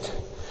pulpit,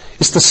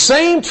 it's the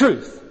same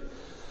truth.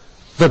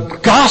 The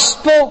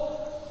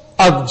gospel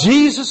of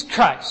Jesus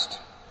Christ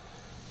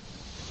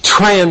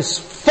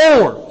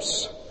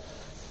transforms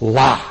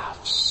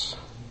lives.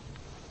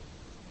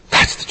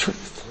 That's the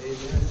truth.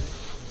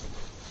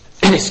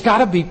 And it's got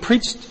to be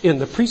preached in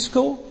the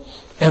preschool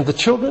and the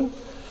children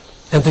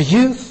and the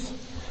youth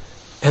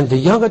and the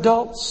young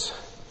adults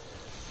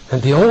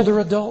and the older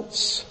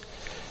adults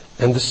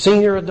and the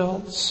senior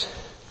adults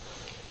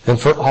and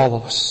for all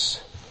of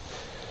us.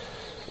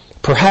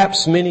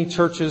 Perhaps many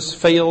churches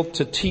fail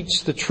to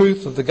teach the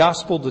truth of the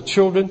gospel to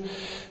children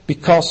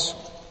because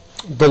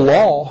the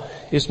law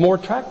is more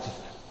attractive.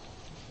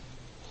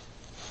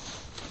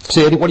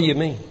 See, Eddie, what do you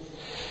mean?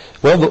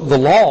 Well, the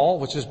law,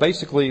 which is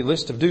basically a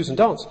list of do's and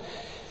don'ts,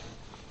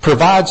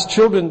 provides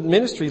children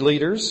ministry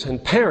leaders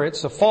and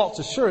parents a false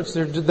assurance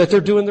that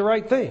they're doing the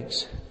right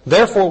things.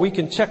 Therefore, we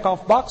can check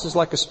off boxes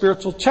like a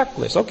spiritual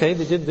checklist. Okay,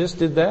 they did this,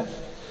 did that.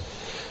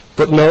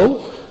 But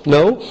no.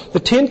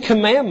 The 10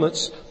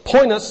 Commandments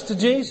point us to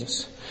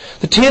Jesus.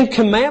 The 10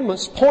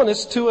 Commandments point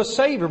us to a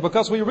Savior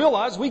because we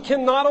realize we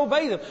cannot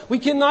obey them. We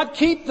cannot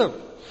keep them.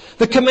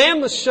 The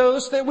Commandments show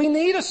us that we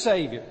need a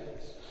Savior.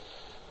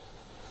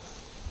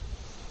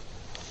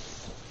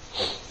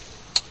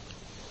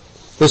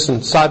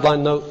 Listen,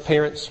 sideline note,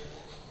 parents.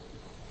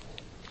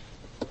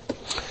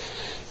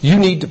 You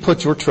need to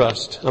put your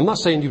trust. I'm not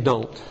saying you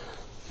don't.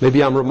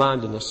 Maybe I'm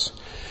reminding us.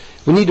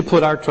 We need to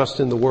put our trust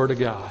in the Word of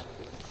God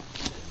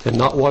and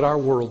not what our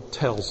world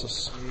tells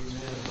us.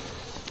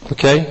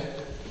 Okay?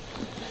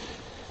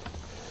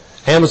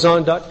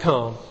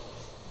 Amazon.com.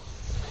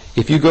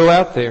 If you go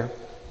out there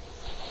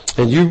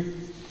and you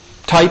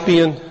type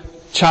in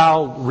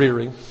child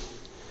rearing,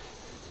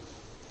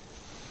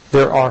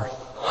 there are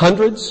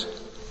hundreds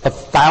of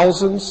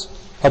thousands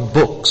of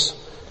books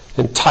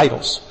and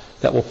titles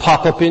that will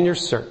pop up in your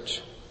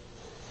search.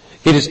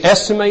 It is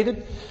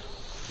estimated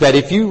that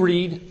if you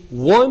read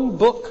one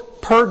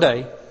book per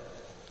day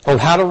on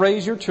how to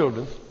raise your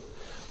children,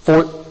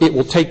 it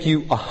will take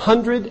you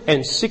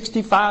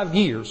 165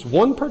 years,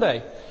 one per day,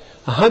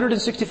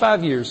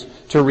 165 years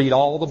to read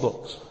all the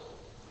books.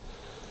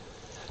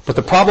 But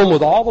the problem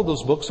with all of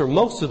those books, or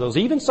most of those,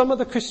 even some of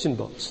the Christian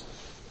books,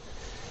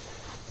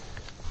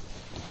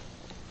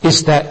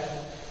 is that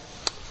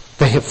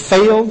they have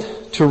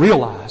failed to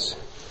realize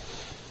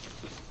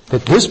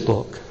that this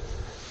book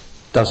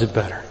does it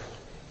better.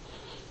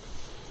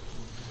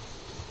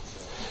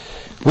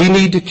 We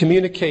need to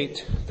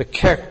communicate the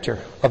character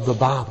of the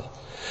Bible.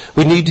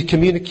 We need to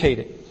communicate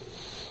it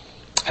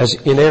as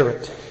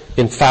inerrant,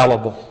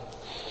 infallible.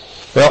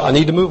 Well, I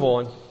need to move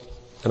on,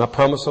 and I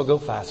promise I'll go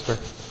faster.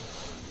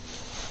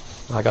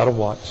 I gotta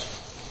watch.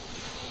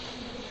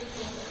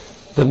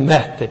 The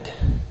method.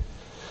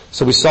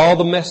 So we saw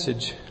the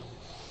message.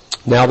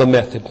 Now the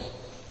method.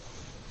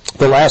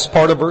 The last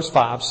part of verse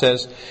 5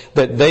 says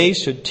that they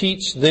should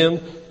teach them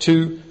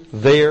to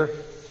their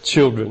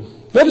children.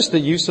 Notice the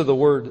use of the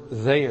word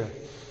their,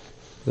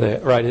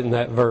 right in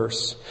that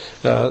verse.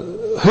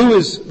 Who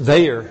is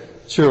their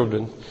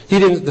children?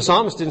 The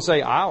psalmist didn't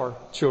say our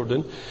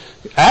children.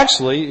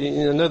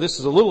 Actually, I know this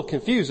is a little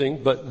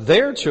confusing, but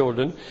their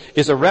children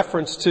is a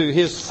reference to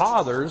his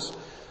father's.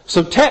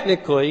 So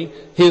technically,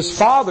 his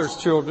father's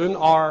children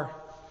are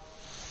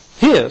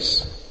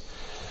his.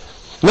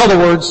 In other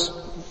words,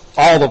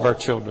 all of our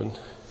children.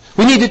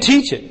 We need to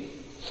teach it.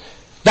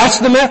 That's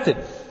the method.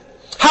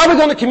 How are we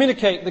going to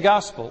communicate the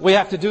gospel? We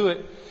have to do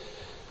it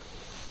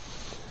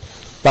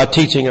by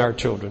teaching our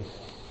children.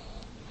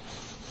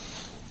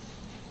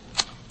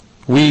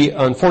 We,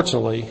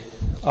 unfortunately,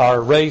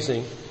 are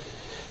raising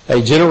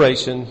a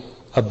generation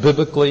of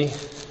biblically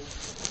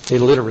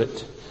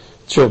illiterate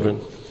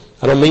children.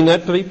 I don't mean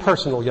that to be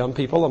personal, young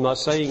people. I'm not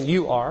saying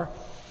you are,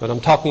 but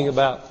I'm talking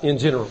about in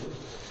general.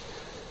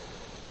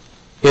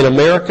 In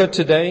America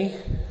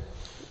today,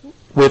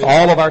 with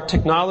all of our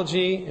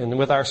technology and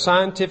with our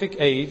scientific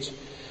age,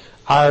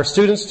 our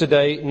students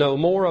today know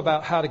more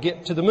about how to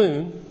get to the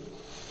moon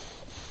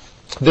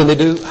than they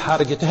do how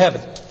to get to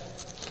heaven.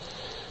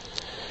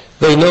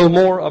 They know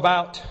more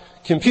about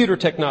computer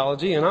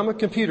technology, and I'm a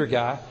computer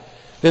guy,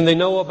 than they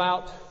know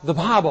about the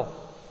Bible.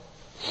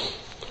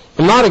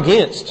 I'm not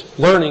against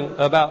learning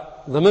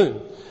about the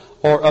moon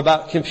or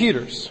about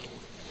computers.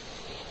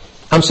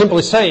 I'm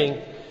simply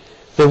saying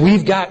that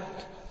we've got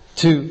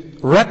to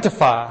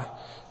rectify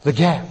the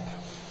gap.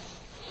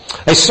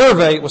 A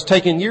survey was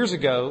taken years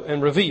ago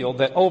and revealed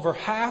that over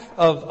half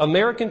of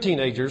American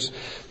teenagers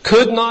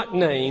could not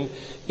name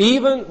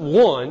even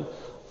one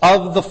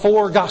of the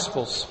 4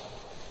 Gospels.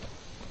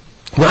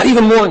 Not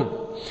even one.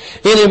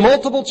 In a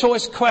multiple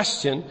choice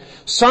question,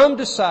 some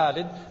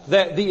decided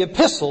that the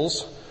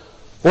epistles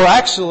were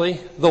actually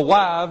the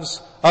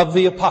wives of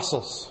the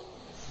apostles.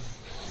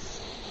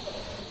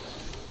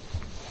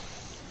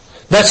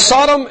 That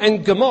Sodom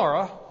and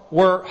Gomorrah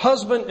were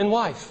husband and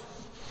wife.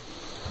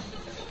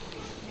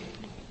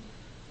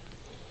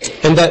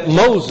 And that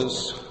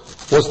Moses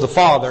was the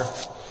father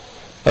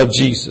of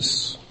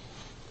Jesus.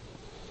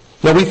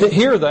 Now we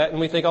hear that and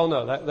we think, oh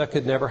no, that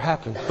could never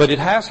happen. But it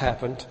has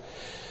happened.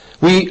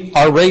 We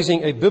are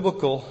raising a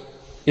biblical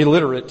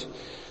illiterate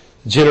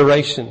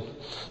generation.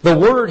 The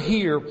word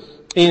here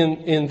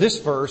in this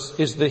verse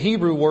is the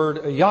Hebrew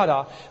word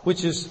yada,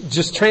 which is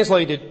just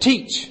translated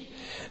teach.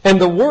 And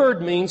the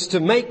word means to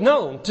make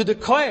known, to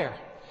declare.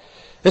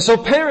 And so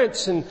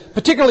parents, and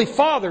particularly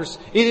fathers,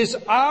 it is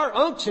our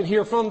unction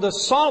here from the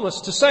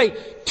psalmist to say,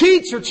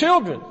 teach your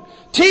children.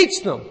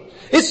 Teach them.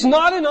 It's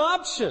not an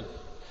option.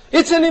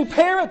 It's an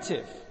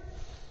imperative.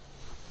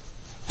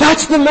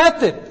 That's the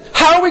method.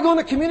 How are we going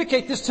to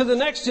communicate this to the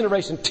next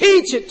generation?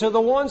 Teach it to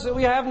the ones that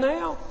we have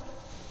now.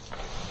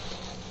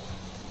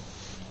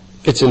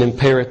 It's an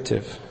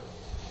imperative.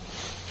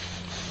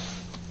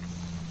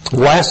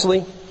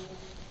 Lastly,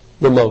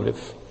 the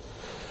motive.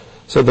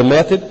 So the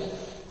method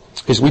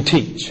is we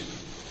teach.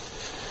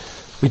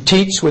 We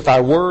teach with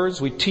our words,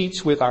 we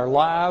teach with our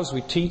lives,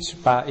 we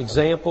teach by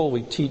example,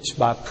 we teach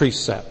by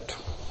precept.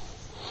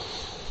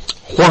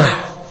 Why?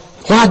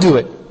 Why do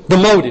it? The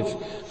motive.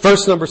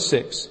 Verse number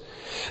 6.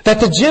 That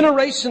the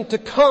generation to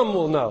come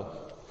will know.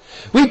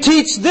 We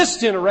teach this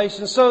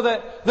generation so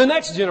that the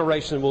next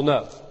generation will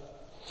know.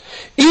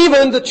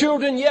 Even the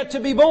children yet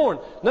to be born.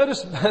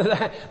 Notice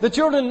the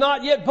children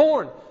not yet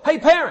born. Hey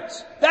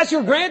parents, that's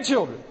your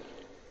grandchildren.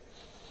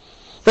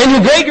 And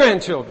your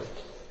great-grandchildren.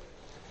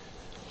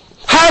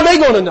 How are they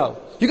going to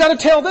know? You got to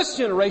tell this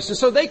generation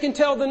so they can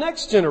tell the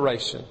next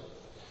generation.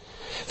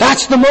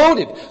 That's the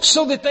motive.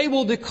 So that they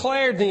will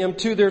declare them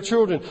to their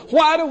children.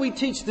 Why do we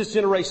teach this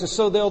generation?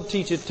 So they'll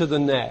teach it to the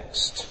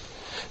next.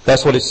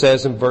 That's what it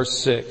says in verse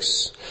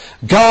 6.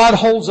 God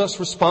holds us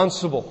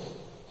responsible.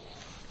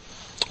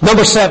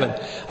 Number 7,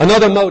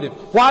 another motive.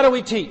 Why do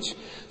we teach?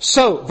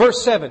 So,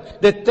 verse 7,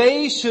 that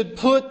they should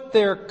put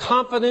their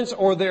confidence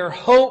or their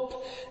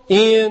hope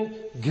in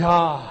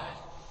God.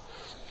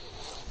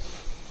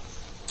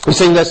 We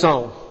sing that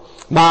song.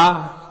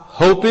 My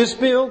hope is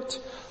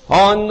built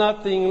on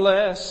nothing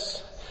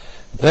less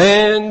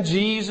than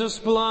Jesus'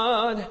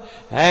 blood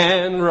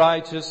and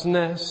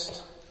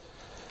righteousness.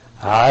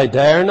 I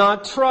dare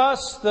not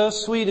trust the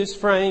sweetest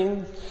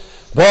frame,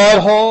 but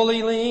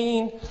wholly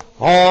lean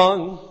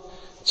on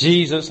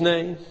Jesus'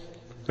 name.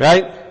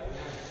 Right?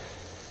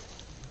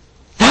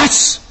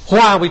 That's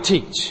why we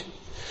teach.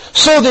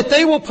 So that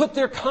they will put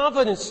their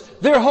confidence,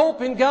 their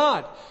hope in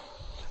God.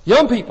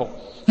 Young people,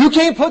 you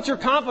can't put your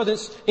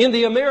confidence in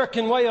the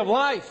American way of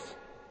life.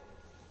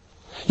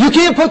 You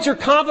can't put your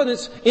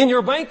confidence in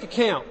your bank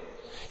account.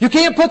 You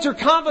can't put your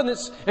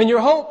confidence and your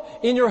hope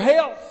in your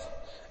health,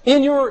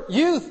 in your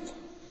youth.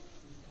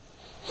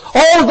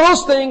 All of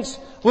those things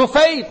will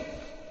fade.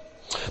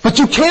 But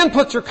you can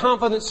put your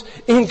confidence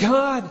in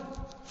God.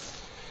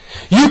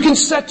 You can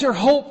set your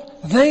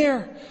hope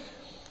there.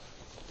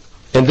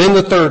 And then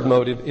the third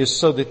motive is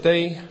so that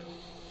they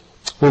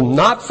will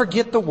not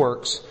forget the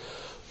works,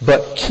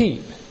 but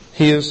keep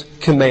His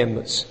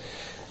commandments.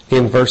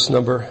 In verse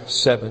number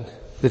 7.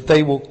 That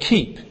they will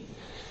keep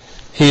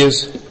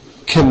His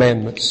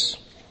commandments.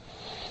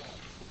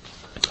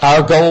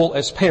 Our goal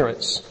as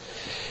parents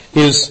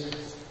is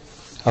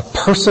a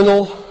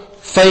personal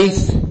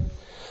faith,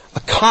 a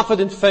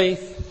confident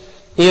faith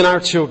in our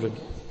children.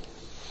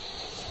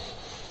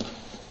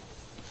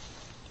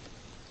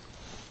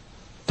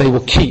 They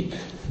will keep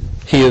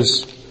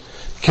His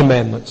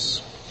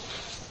commandments.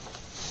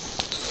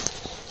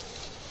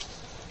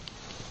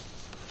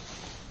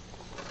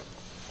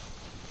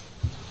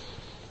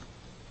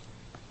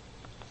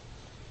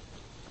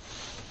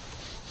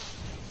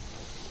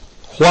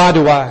 Why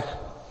do I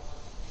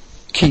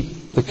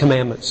keep the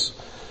commandments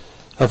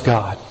of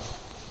God?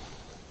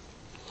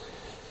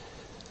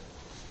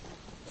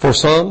 For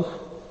some,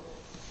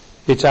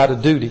 it's out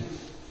of duty.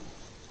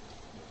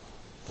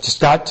 Just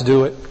got to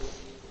do it.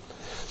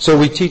 So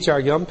we teach our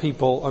young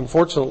people,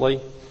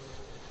 unfortunately,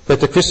 that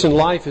the Christian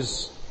life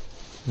is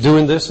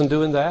doing this and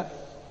doing that.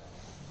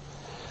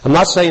 I'm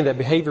not saying that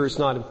behavior is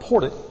not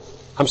important.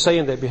 I'm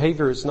saying that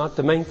behavior is not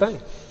the main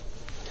thing.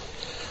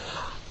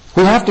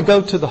 We have to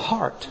go to the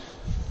heart.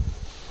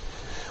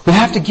 We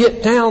have to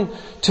get down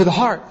to the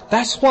heart.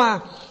 That's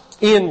why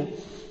in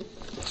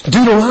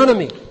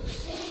Deuteronomy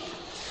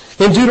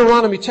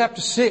chapter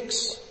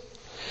 6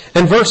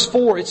 and verse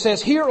 4, it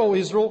says, Hear, O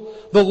Israel,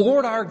 the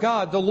Lord our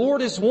God, the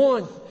Lord is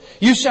one.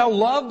 You shall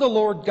love the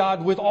Lord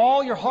God with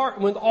all your heart,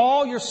 and with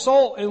all your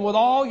soul, and with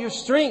all your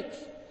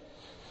strength.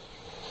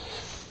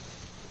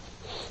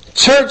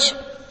 Church,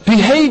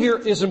 behavior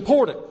is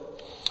important.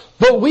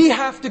 But we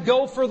have to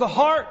go for the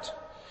heart.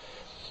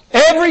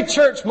 Every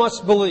church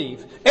must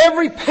believe,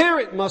 every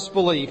parent must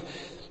believe,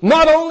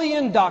 not only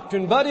in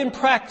doctrine but in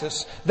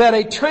practice, that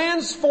a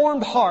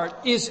transformed heart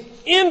is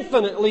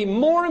infinitely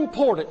more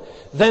important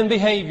than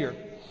behavior.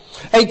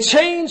 A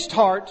changed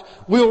heart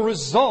will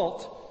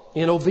result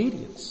in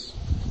obedience.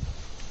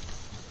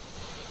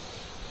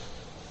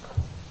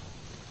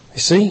 You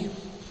see,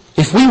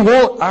 if we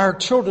want our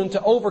children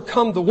to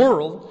overcome the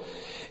world,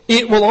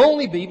 it will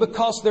only be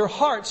because their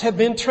hearts have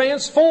been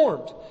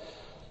transformed.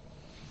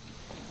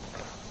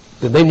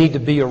 That they need to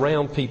be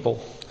around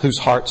people whose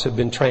hearts have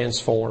been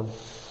transformed.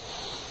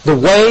 The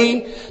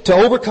way to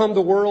overcome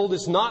the world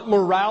is not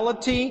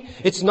morality.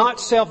 It's not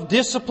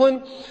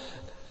self-discipline.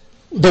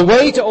 The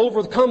way to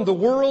overcome the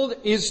world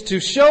is to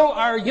show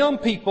our young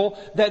people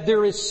that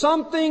there is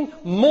something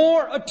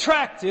more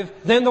attractive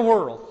than the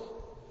world.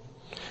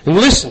 And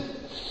listen,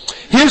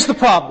 here's the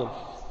problem.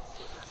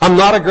 I'm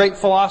not a great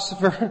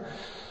philosopher,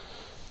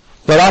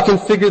 but I can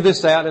figure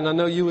this out, and I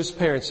know you as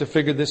parents have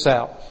figured this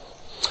out.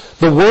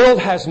 The world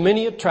has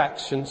many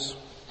attractions,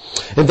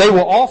 and they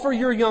will offer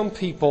your young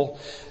people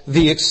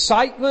the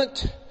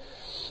excitement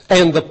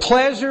and the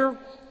pleasure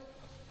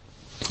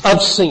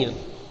of sin.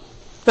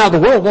 Now, the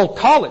world won't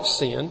call it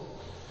sin.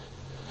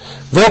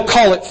 They'll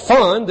call it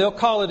fun. They'll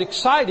call it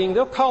exciting.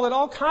 They'll call it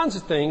all kinds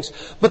of things.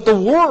 But the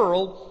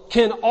world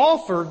can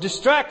offer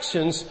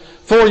distractions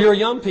for your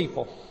young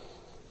people.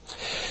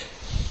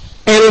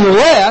 And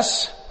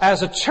unless,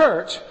 as a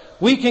church,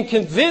 we can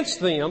convince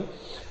them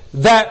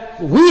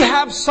that we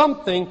have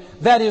something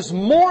that is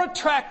more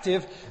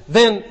attractive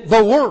than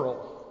the world,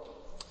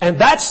 and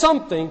that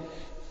something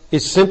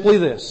is simply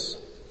this: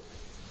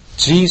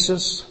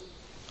 Jesus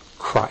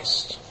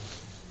Christ.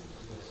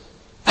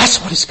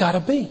 That's what it's got to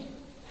be.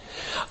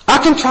 I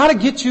can try to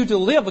get you to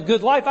live a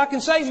good life. I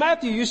can say,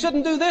 Matthew, you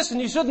shouldn't do this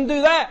and you shouldn't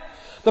do that.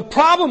 The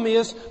problem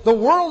is the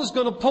world is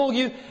going to pull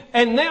you,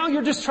 and now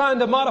you're just trying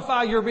to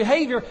modify your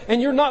behavior,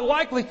 and you're not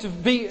likely to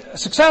be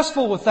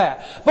successful with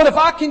that. But if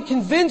I can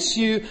convince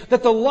you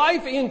that the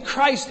life in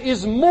Christ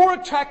is more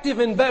attractive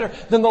and better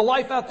than the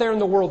life out there in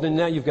the world, then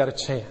now you've got a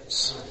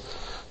chance.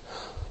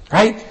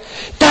 Right?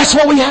 That's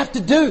what we have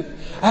to do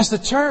as the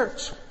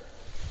church.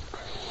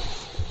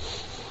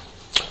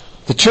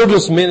 The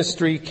children's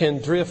ministry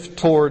can drift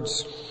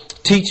towards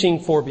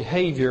teaching for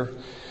behavior.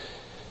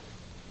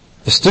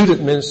 The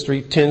student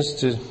ministry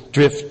tends to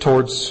drift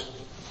towards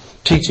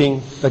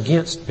teaching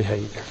against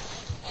behavior.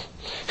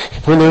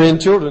 When they're in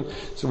children,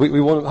 so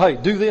we want them,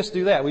 hey, do this,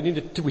 do that. We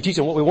teach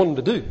them what we want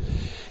them to do.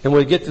 And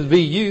when we get to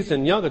be youth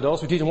and young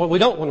adults, we teach them what we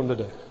don't want them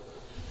to do.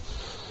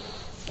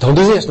 Don't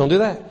do this, don't do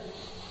that.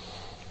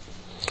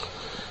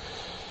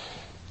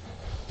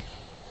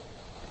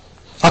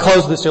 I'll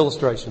close this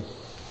illustration.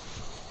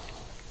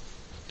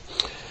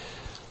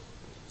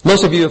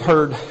 Most of you have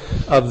heard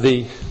of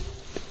the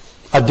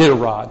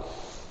Iditarod.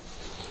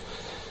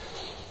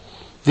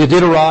 The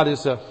Iditarod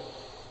is a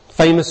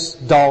famous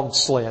dog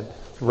sled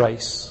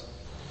race.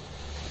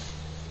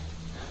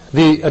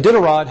 The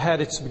Iditarod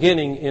had its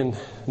beginning in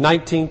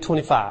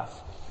 1925.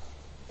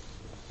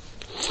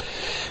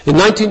 In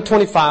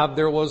 1925,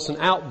 there was an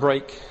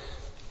outbreak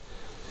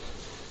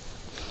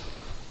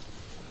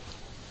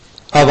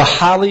of a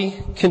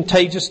highly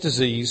contagious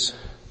disease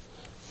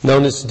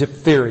known as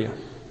diphtheria.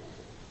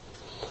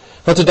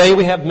 Well, today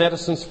we have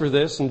medicines for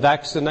this and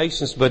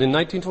vaccinations, but in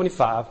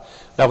 1925,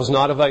 that was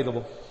not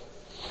available.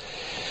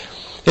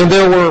 And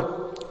there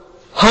were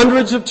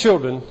hundreds of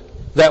children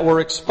that were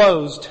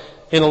exposed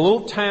in a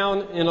little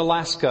town in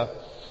Alaska,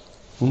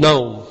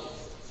 Nome.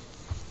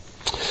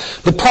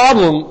 The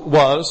problem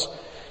was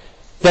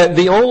that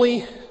the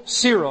only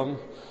serum,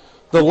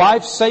 the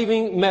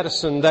life-saving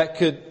medicine that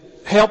could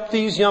help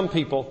these young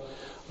people,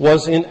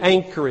 was in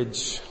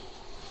Anchorage.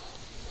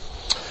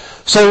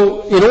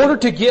 So, in order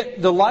to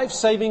get the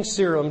life-saving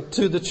serum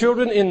to the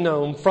children in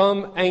Nome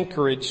from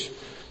Anchorage,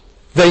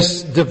 they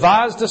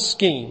devised a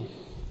scheme.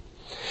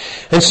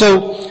 And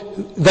so,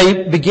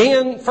 they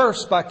began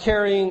first by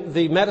carrying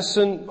the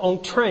medicine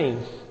on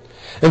train.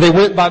 And they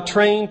went by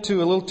train to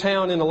a little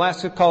town in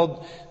Alaska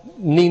called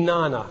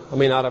Nenana. I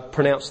may not have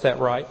pronounced that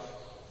right.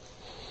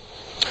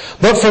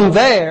 But from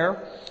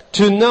there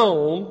to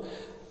Nome,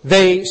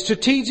 they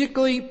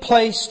strategically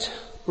placed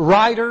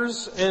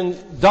riders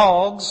and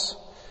dogs.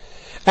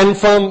 And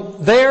from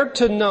there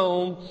to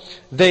Nome,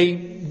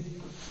 they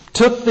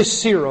took the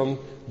serum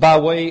by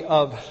way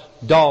of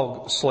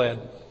dog sled.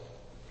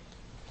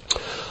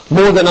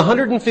 More than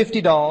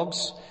 150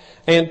 dogs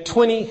and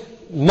 20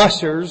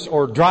 mushers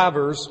or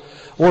drivers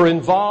were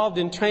involved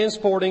in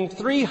transporting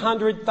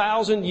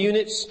 300,000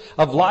 units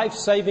of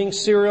life-saving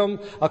serum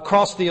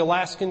across the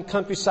Alaskan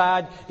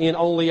countryside in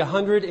only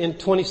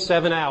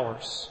 127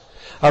 hours.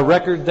 A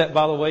record that,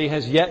 by the way,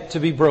 has yet to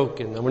be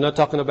broken. And we're not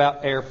talking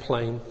about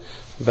airplane.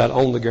 About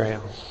on the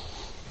ground.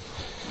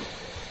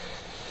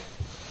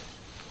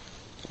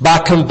 By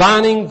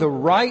combining the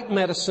right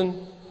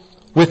medicine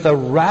with a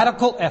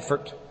radical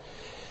effort,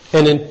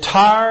 an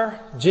entire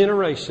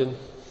generation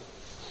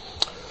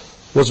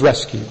was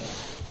rescued.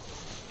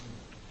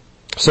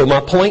 So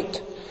my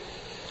point,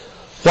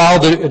 while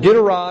the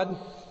Iditarod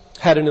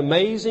had an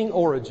amazing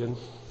origin,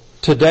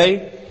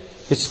 today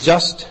it's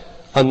just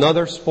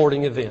another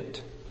sporting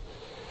event.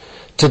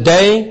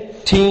 Today,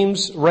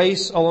 teams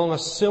race along a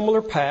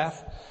similar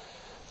path,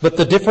 but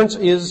the difference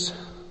is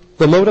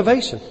the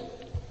motivation.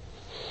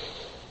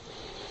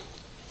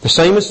 The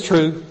same is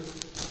true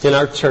in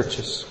our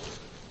churches.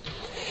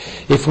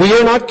 If we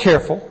are not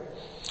careful,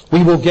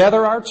 we will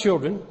gather our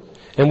children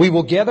and we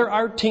will gather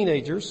our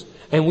teenagers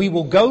and we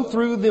will go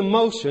through the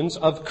motions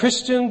of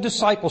Christian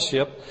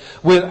discipleship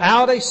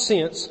without a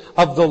sense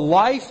of the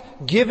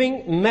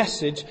life-giving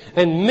message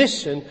and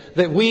mission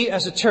that we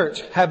as a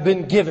church have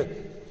been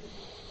given.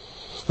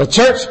 The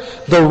church,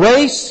 the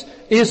race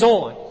is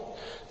on.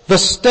 The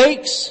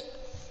stakes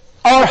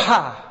are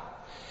high.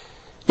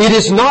 It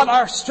is not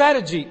our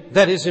strategy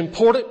that is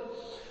important,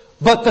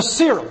 but the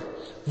serum,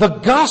 the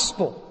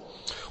gospel,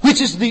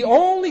 which is the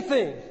only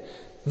thing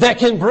that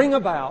can bring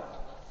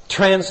about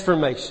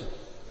transformation.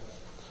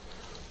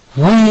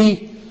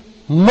 We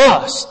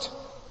must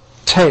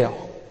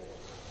tell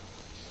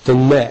the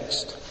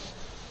next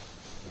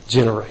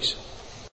generation.